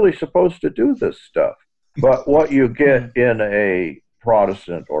 we're really supposed to do this stuff. But what you get in a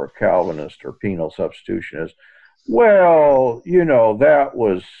Protestant or Calvinist or penal substitution is, well, that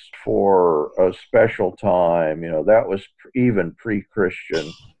was for a special time, that was even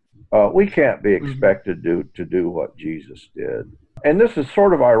pre-Christian. We can't be expected to do what Jesus did. And this is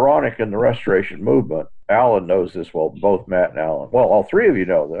sort of ironic in the Restoration Movement. Alan knows this well, both Matt and Alan. Well, all three of you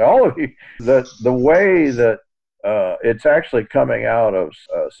know that. All of you, that the way that it's actually coming out of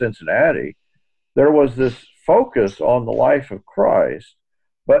Cincinnati, there was this focus on the life of Christ,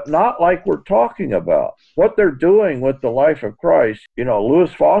 but not like we're talking about. What they're doing with the life of Christ,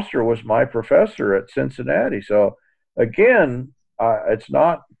 Lewis Foster was my professor at Cincinnati. So again, it's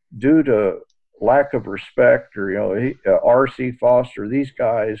not due to lack of respect or, R.C. Foster, these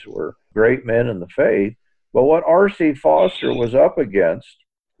guys were great men in the faith. But what R.C. Foster was up against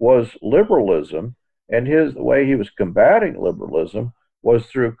was liberalism, and the way he was combating liberalism was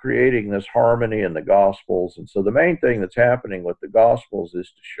through creating this harmony in the Gospels. And so the main thing that's happening with the Gospels is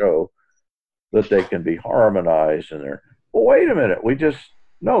to show that they can be harmonized. And well, wait a minute,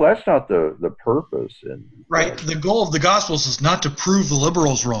 no, that's not the purpose. And right, the goal of the Gospels is not to prove the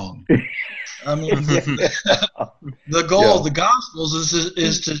liberals wrong. I mean, the goal of the Gospels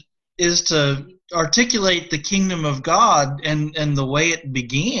is to articulate the kingdom of God and the way it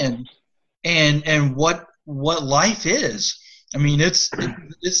began, and what life is. I mean, it's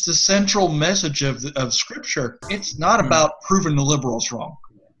the central message of Scripture. It's not about proving the liberals wrong.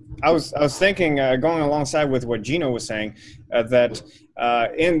 I was thinking, going alongside with what Gino was saying, that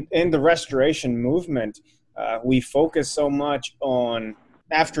in the Restoration movement, we focus so much on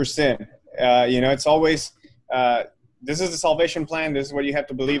after sin. It's always this is the salvation plan. This is what you have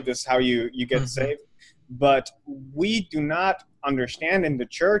to believe. This is how you get saved. But we do not understand in the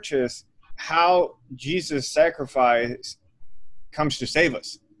churches how Jesus' sacrifice comes to save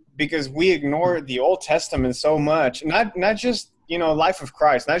us, because we ignore the Old Testament so much. Not just life of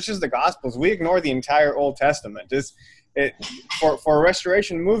Christ, not just the Gospels. We ignore the entire Old Testament. For a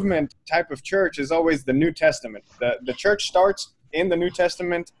Restoration movement type of church is always the New Testament. The church starts in the New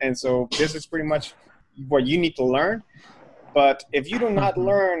Testament, and so this is pretty much what you need to learn. But if you do not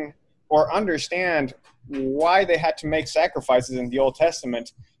learn or understand why they had to make sacrifices in the Old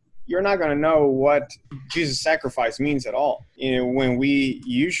Testament, you're not going to know what Jesus' sacrifice means at all. When we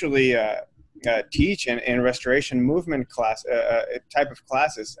usually teach in Restoration movement class type of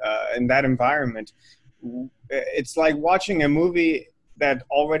classes in that environment, it's like watching a movie that's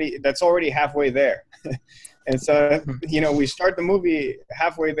already halfway there. And so, we start the movie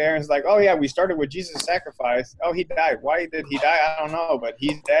halfway there, and it's like, oh yeah, we started with Jesus' sacrifice. Oh, he died. Why did he die? I don't know, but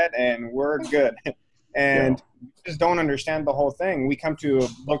he's dead, and we're good. And we just don't understand the whole thing. We come to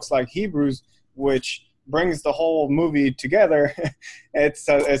books like Hebrews, which brings the whole movie together. It's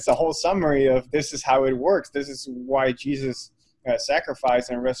a whole summary of this is how it works. This is why Jesus' sacrifice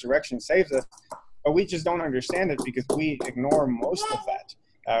and resurrection saves us. But we just don't understand it because we ignore most of that.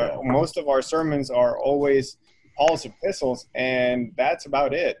 Most of our sermons are always Paul's epistles, and that's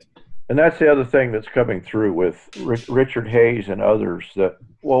about it. And that's the other thing that's coming through with Richard Hayes and others, that,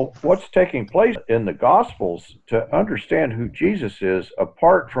 well, what's taking place in the Gospels, to understand who Jesus is,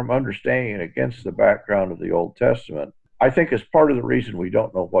 apart from understanding it against the background of the Old Testament, I think is part of the reason we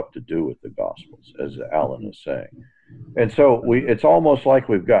don't know what to do with the Gospels, as Alan is saying. And so it's almost like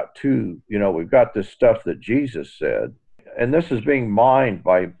we've got we've got this stuff that Jesus said, and this is being mined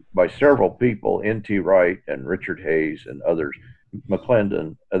by several people, N.T. Wright and Richard Hayes and others,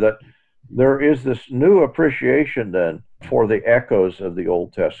 McClendon, that there is this new appreciation then for the echoes of the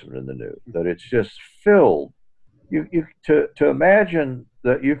Old Testament and the New, that it's just filled. To imagine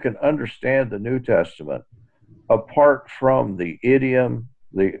that you can understand the New Testament apart from the idiom,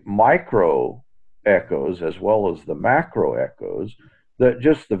 the micro echoes as well as the macro echoes, that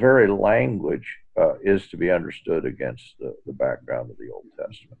just the very language is to be understood against the background of the Old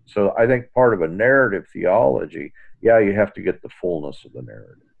Testament. So I think part of a narrative theology, you have to get the fullness of the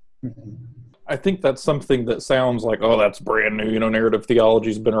narrative. I think that's something that sounds like, oh, that's brand new. Narrative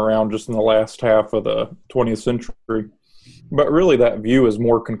theology's been around just in the last half of the 20th century. But really that view is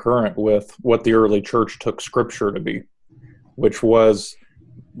more concurrent with what the early church took Scripture to be, which was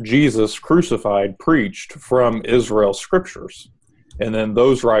Jesus crucified, preached from Israel's Scriptures. And then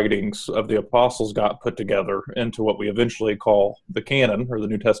those writings of the apostles got put together into what we eventually call the canon, or the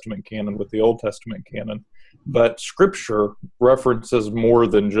New Testament canon with the Old Testament canon. But Scripture references more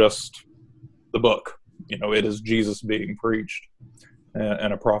than just the book. It is Jesus being preached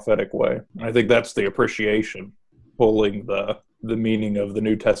in a prophetic way. And I think that's the appreciation, pulling the the meaning of the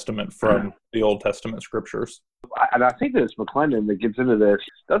New Testament from the Old Testament scriptures. And I think that it's McClendon that gets into this.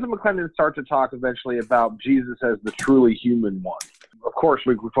 Doesn't McClendon start to talk eventually about Jesus as the truly human one? Of course,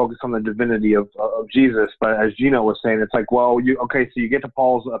 we focus on the divinity of Jesus, but as Gino was saying, it's like, well, so you get to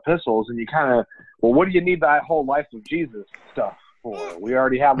Paul's epistles, and you kind of, well, what do you need that whole life of Jesus stuff for? We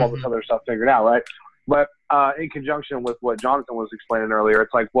already have all this other stuff figured out, right? But in conjunction with what Jonathan was explaining earlier,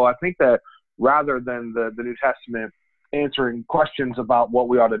 it's like, well, I think that rather than the New Testament answering questions about what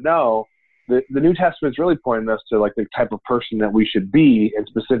we ought to know, the New Testament is really pointing us to like the type of person that we should be, and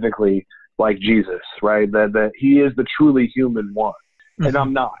specifically like Jesus, right? That he is the truly human one, and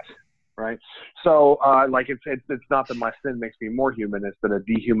I'm not, right? So like it's not that my sin makes me more human; it's that it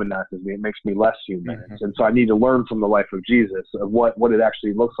dehumanizes me. It makes me less human, and so I need to learn from the life of Jesus of what it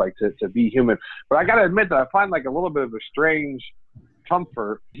actually looks like to be human. But I got to admit that I find like a little bit of a strange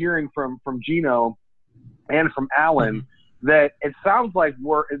comfort hearing from Gino and from Alan. That it sounds like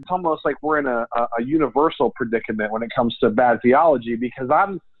it's almost like we're in a universal predicament when it comes to bad theology, because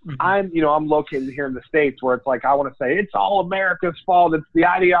I'm located here in the States, where it's like, I want to say it's all America's fault. It's the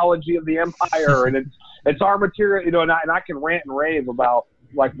ideology of the empire, and it's our material, and I can rant and rave about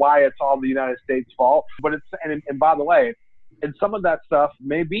like why it's all the United States' fault. But and by the way, and some of that stuff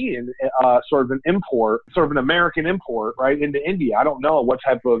may be in sort of an import, sort of an American import, right, into India. I don't know what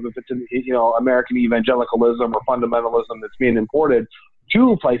type of, if it's American evangelicalism or fundamentalism that's being imported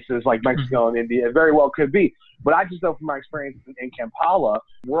to places like Mexico and India. It very well could be. But I just know from my experience in Kampala,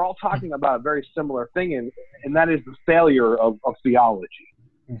 we're all talking about a very similar thing, and that is the failure of theology,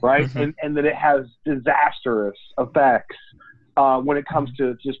 right? And that it has disastrous effects when it comes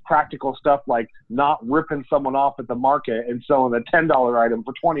to just practical stuff like not ripping someone off at the market and selling a $10 item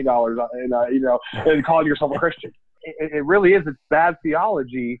for $20 and calling yourself a Christian. It really is. It's bad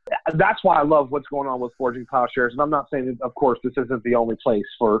theology. That's why I love what's going on with Forging Plowshares. And I'm not saying that, of course, this isn't the only place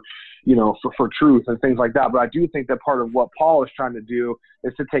for truth and things like that. But I do think that part of what Paul is trying to do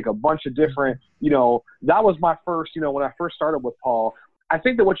is to take a bunch of different, that was my first, when I first started with Paul. I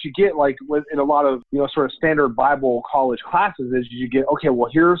think that what you get like in a lot of, sort of standard Bible college classes is you get, okay,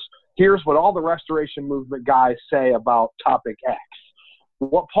 well, here's what all the Restoration Movement guys say about topic X.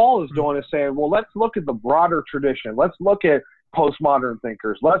 What Paul is doing is saying, well, let's look at the broader tradition. Let's look at postmodern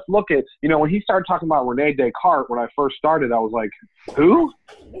thinkers. Let's look at, when he started talking about Rene Descartes, when I first started, I was like, who?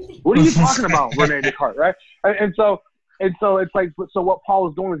 What are you talking about, Rene Descartes, right? And so it's like, so what Paul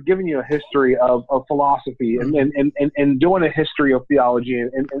is doing is giving you a history of philosophy and doing a history of theology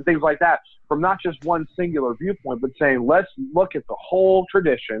and things like that from not just one singular viewpoint, but saying, let's look at the whole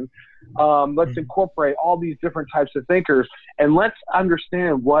tradition. Let's incorporate all these different types of thinkers, and let's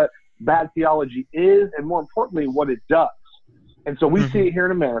understand what bad theology is, and more importantly, what it does. And so we see it here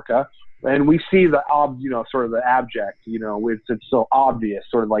in America, and we see the sort of the abject, it's so obvious,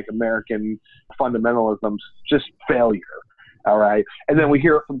 sort of like American fundamentalism's just failure. All right. And then we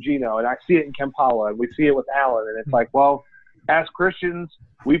hear it from Gino, and I see it in Kampala, and we see it with Alan, and it's like, well, as Christians,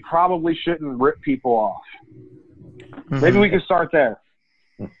 we probably shouldn't rip people off. Maybe we can start there.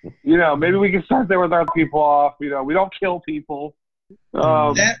 Maybe we can start there with our people off. We don't kill people.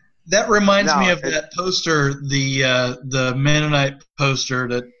 That reminds me of that poster, the Mennonite poster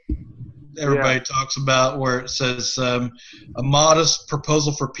that everybody talks about, where it says, a modest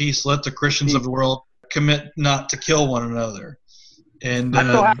proposal for peace, let the Christians of the world commit not to kill one another. And I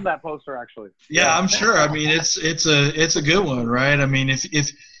still have that poster, actually. Yeah, I'm sure. I mean, it's a good one, right? I mean,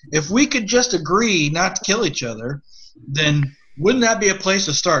 if we could just agree not to kill each other, then wouldn't that be a place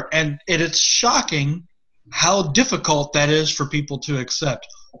to start? And it's shocking how difficult that is for people to accept.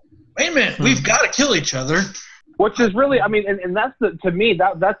 Wait a minute, we've got to kill each other. Which is really, I mean, and that's to me,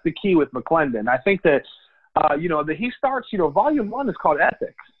 that's the key with McClendon. I think that, that he starts, volume 1 is called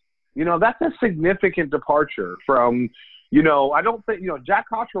Ethics. That's a significant departure from, I don't think, Jack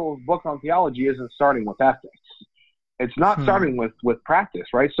Cottrell's book on theology isn't starting with ethics. It's not starting with practice,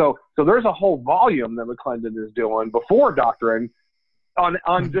 right? So there's a whole volume that McClendon is doing before doctrine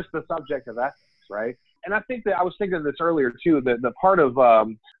on just the subject of ethics, right? And I think that I was thinking of this earlier too, that the part of,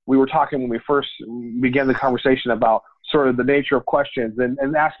 we were talking when we first began the conversation about sort of the nature of questions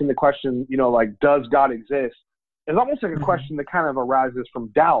and asking the question, like, does God exist? It's almost like a question that kind of arises from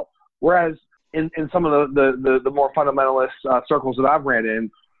doubt. Whereas in some of the more fundamentalist circles that I've ran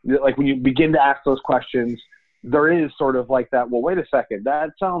in, like when you begin to ask those questions, there is sort of like that, well, wait a second, that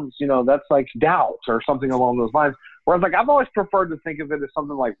sounds, that's like doubt or something along those lines. Whereas like I've always preferred to think of it as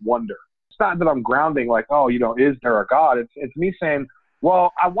something like wonder. It's not that I'm grounding like, oh, is there a God? It's me saying,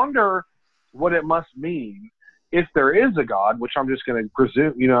 well, I wonder what it must mean if there is a God, which I'm just going to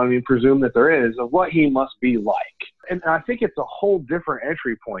presume that there is, of what he must be like. And I think it's a whole different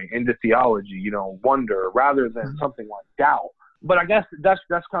entry point into theology, wonder, rather than something like doubt. But I guess that's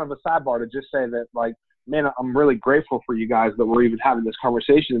kind of a sidebar to just say that, like, man, I'm really grateful for you guys that we're even having this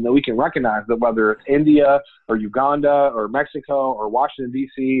conversation, and that we can recognize that whether it's India or Uganda or Mexico or Washington,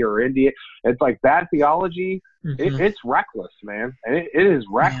 D.C. or India, it's like that theology, it's reckless, man. And it is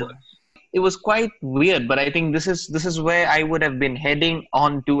reckless. It was quite weird, but I think this is where I would have been heading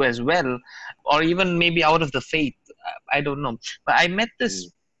on to as well, or even maybe out of the faith. I don't know. But I met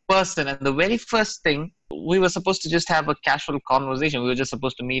this person, and the very first thing, we were supposed to just have a casual conversation. We were just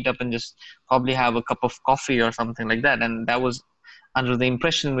supposed to meet up and just probably have a cup of coffee or something like that. And that was under the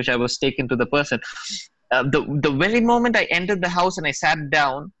impression which I was taken to the person. The very moment I entered the house and I sat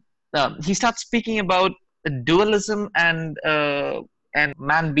down, he starts speaking about dualism and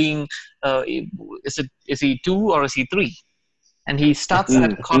man being, is he 2 or is he 3? And he starts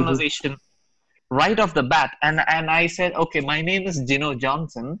that conversation right off the bat, and I said, okay, my name is Gino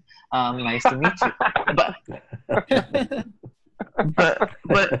Johnson. Nice to meet you.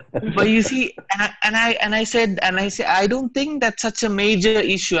 But you see, and I said I don't think that's such a major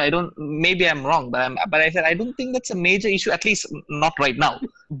issue. Maybe I'm wrong, but I said I don't think that's a major issue, at least not right now.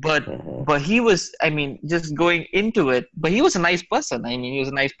 But he was, just going into it. But he was a nice person. He was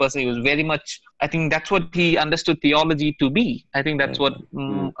a nice person. He was very much, I think that's what he understood theology to be. I think that's what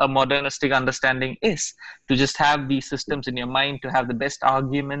a modernistic understanding is, to just have these systems in your mind, to have the best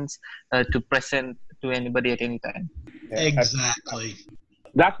arguments to present to anybody at any time. Exactly.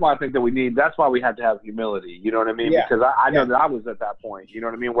 That's why I think that that's why we had to have humility. You know what I mean? Yeah. Because I know that I was at that point, you know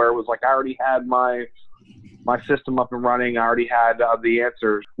what I mean? Where it was like, I already had my system up and running. I already had the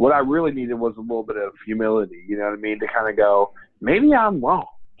answers. What I really needed was a little bit of humility, you know what I mean? To kind of go, maybe I'm wrong,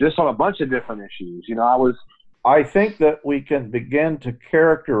 just on a bunch of different issues. I think that we can begin to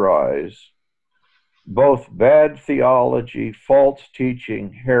characterize both bad theology, false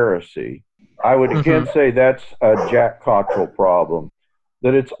teaching, heresy. I would again say that's a Jack Cottrell problem,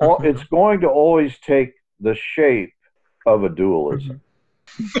 that it's going to always take the shape of a dualism.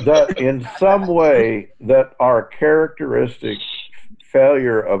 That in some way that our characteristic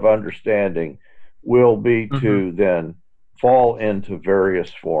failure of understanding will be to then fall into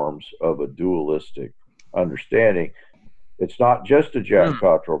various forms of a dualistic understanding. It's not just a Jack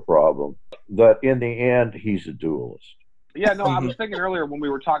Cottrell problem, that in the end he's a dualist. Yeah, no, I was thinking earlier when we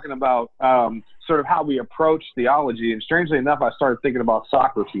were talking about sort of how we approach theology, and strangely enough, I started thinking about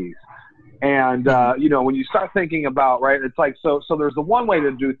Socrates. And, when you start thinking about, right, it's like, so there's the one way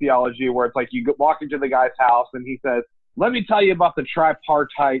to do theology where it's like you walk into the guy's house and he says, let me tell you about the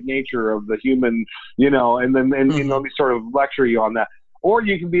tripartite nature of the human, and then let me sort of lecture you on that. Or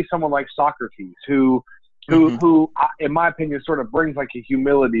you can be someone like Socrates who, in my opinion, sort of brings like a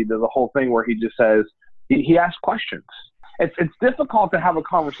humility to the whole thing, where he just says, he asks questions. It's difficult to have a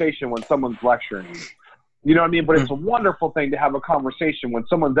conversation when someone's lecturing you. You know what I mean? But it's a wonderful thing to have a conversation when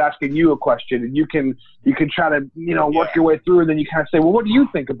someone's asking you a question, and you can try to, work your way through, and then you kind of say, well, what do you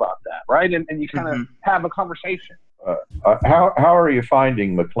think about that? Right. And you kind of have a conversation. How are you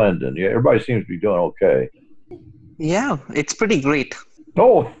finding McClendon? Yeah, everybody seems to be doing okay. Yeah, it's pretty great.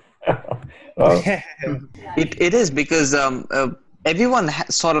 Oh, it is, because everyone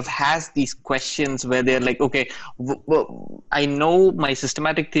sort of has these questions where they're like, okay, I know my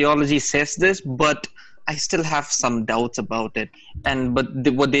systematic theology says this, but I still have some doubts about it.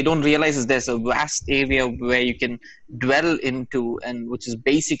 But what they don't realize is there's a vast area where you can dwell into, and which is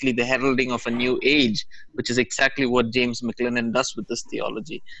basically the heralding of a new age, which is exactly what James McClendon does with this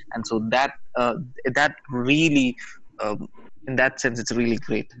theology. And so that really, in that sense, it's really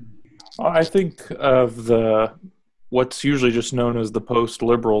great. I think of what's usually just known as the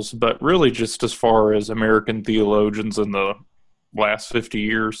post-liberals, but really just as far as American theologians in the last 50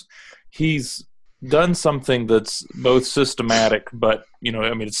 years, he's done something that's both systematic, but,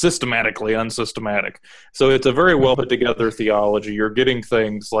 it's systematically unsystematic. So it's a very well put together theology. You're getting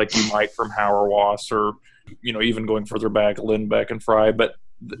things like you might from Hauerwas, or, even going further back, Lindbeck and Fry. But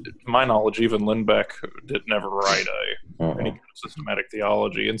to my knowledge, even Lindbeck did never write any kind of systematic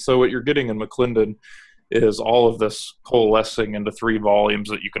theology. And so what you're getting in McClendon is all of this coalescing into 3 volumes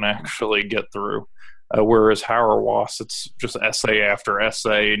that you can actually get through. Whereas Hauerwas, it's just essay after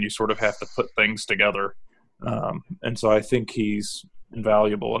essay, and you sort of have to put things together. And so I think he's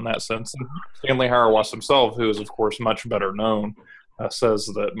invaluable in that sense. And Stanley Hauerwas himself, who is, of course, much better known, says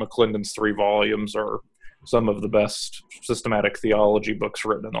that McClendon's 3 volumes are some of the best systematic theology books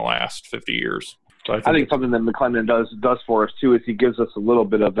written in the last 50 years. So I think something that McClendon does for us, too, is he gives us a little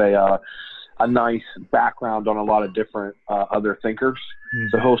bit of a nice background on a lot of different other thinkers.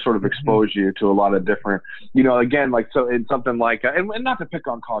 So he'll sort of expose you to a lot of different, again, like, so in something like, and not to pick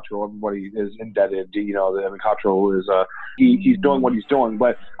on Cottrell, everybody is indebted to, I mean, Cottrell is, he's doing what he's doing,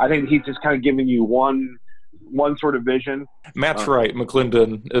 but I think he's just kind of giving you one sort of vision. Matt's right.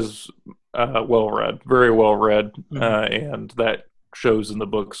 McClendon is well-read, very well-read, and that shows in the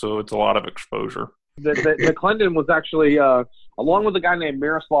book, so it's a lot of exposure. McClendon was actually, along with a guy named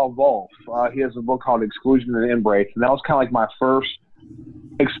Miroslav Volf, he has a book called Exclusion and Embrace, and that was kind of like my first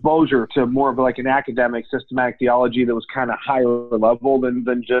exposure to more of like an academic systematic theology that was kind of higher level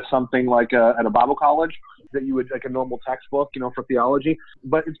than just something like at a Bible college that you would, like a normal textbook, for theology.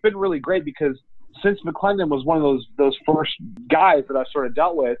 But it's been really great because since McClendon was one of those first guys that I sort of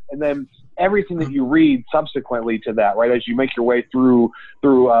dealt with, and then everything that you read subsequently to that, right, as you make your way through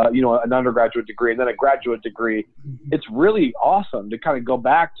an undergraduate degree and then a graduate degree, it's really awesome to kind of go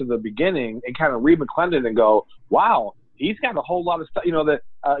back to the beginning and kind of read McClendon and go, wow, he's got a whole lot of stuff, that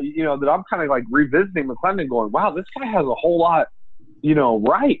I'm kind of like revisiting McClendon going, wow, this guy has a whole lot,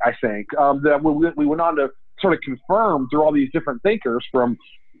 right, I think, that we went on to sort of confirm through all these different thinkers from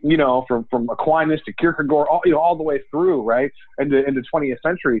Aquinas to Kierkegaard, all the way through, right, into 20th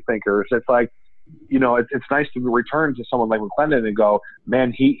century thinkers. It's like, it's nice to return to someone like McClendon and go,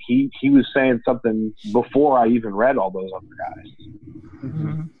 man, he was saying something before I even read all those other guys.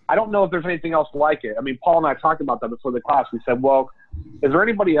 I don't know if there's anything else like it. I mean, Paul and I talked about that before the class. We said, well, is there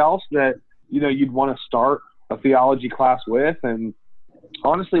anybody else that, you'd want to start a theology class with? And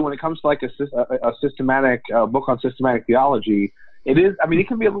honestly, when it comes to like a systematic book on systematic theology, it is, I mean, it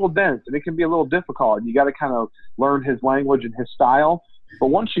can be a little dense and it can be a little difficult, and you got to kind of learn his language and his style. But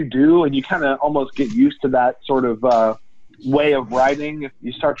once you do, and you kind of almost get used to that sort of way of writing,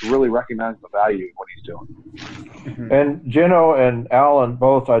 you start to really recognize the value of what he's doing. And Gino and Alan,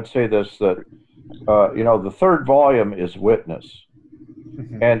 both, I'd say this, that, the third volume is Witness.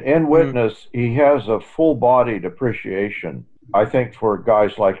 And in Witness, he has a full-bodied appreciation, I think, for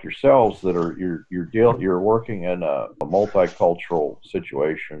guys like yourselves that are you're working in a multicultural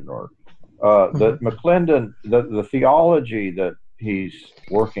situation, or that McClendon, the theology that he's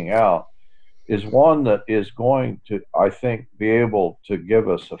working out is one that is going to, I think, be able to give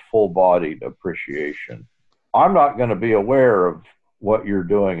us a full-bodied appreciation. I'm not going to be aware of what you're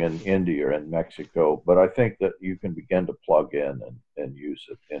doing in India and Mexico, but I think that you can begin to plug in and use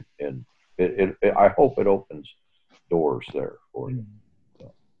it. And I hope it opens doors there for you.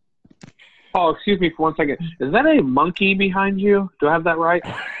 So. Oh, excuse me for one second. Is that a monkey behind you? Do I have that right?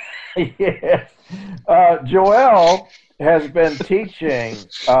 Yes. Joelle has been teaching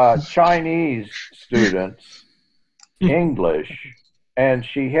Chinese students English, and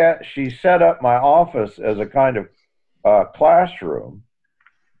she set up my office as a kind of classroom,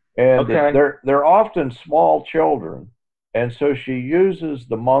 and they're often small children, and so she uses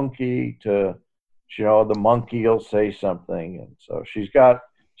the monkey to, the monkey will say something, and so she's got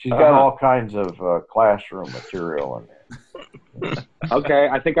all kinds of classroom material in there. Okay,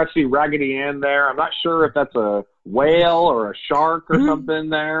 I think I see Raggedy Ann there. I'm not sure if that's a whale or a shark or something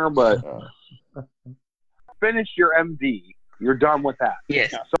there, but finish your MD. You're done with that.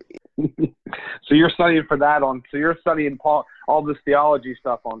 Yes. So you're studying for that so you're studying all this theology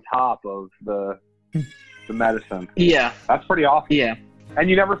stuff on top of the medicine. Yeah. That's pretty awesome. Yeah. And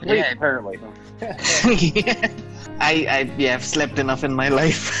you never sleep, apparently. Yeah. I've slept enough in my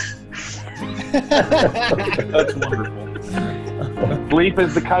life. That's wonderful. Sleep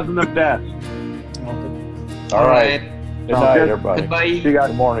is the cousin of death. All right. Good night, everybody. Goodbye. See you guys.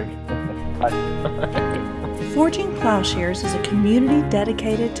 Good morning. Forging Plowshares is a community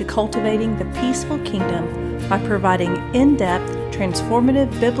dedicated to cultivating the peaceful kingdom by providing in-depth, transformative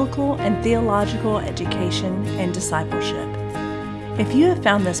biblical and theological education and discipleship. If you have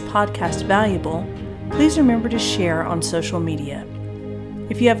found this podcast valuable, please remember to share on social media.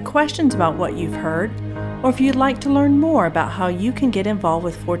 If you have questions about what you've heard, or if you'd like to learn more about how you can get involved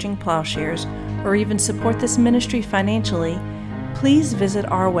with Forging Plowshares or even support this ministry financially, please visit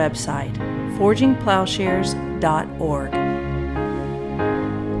our website, forgingplowshares.org.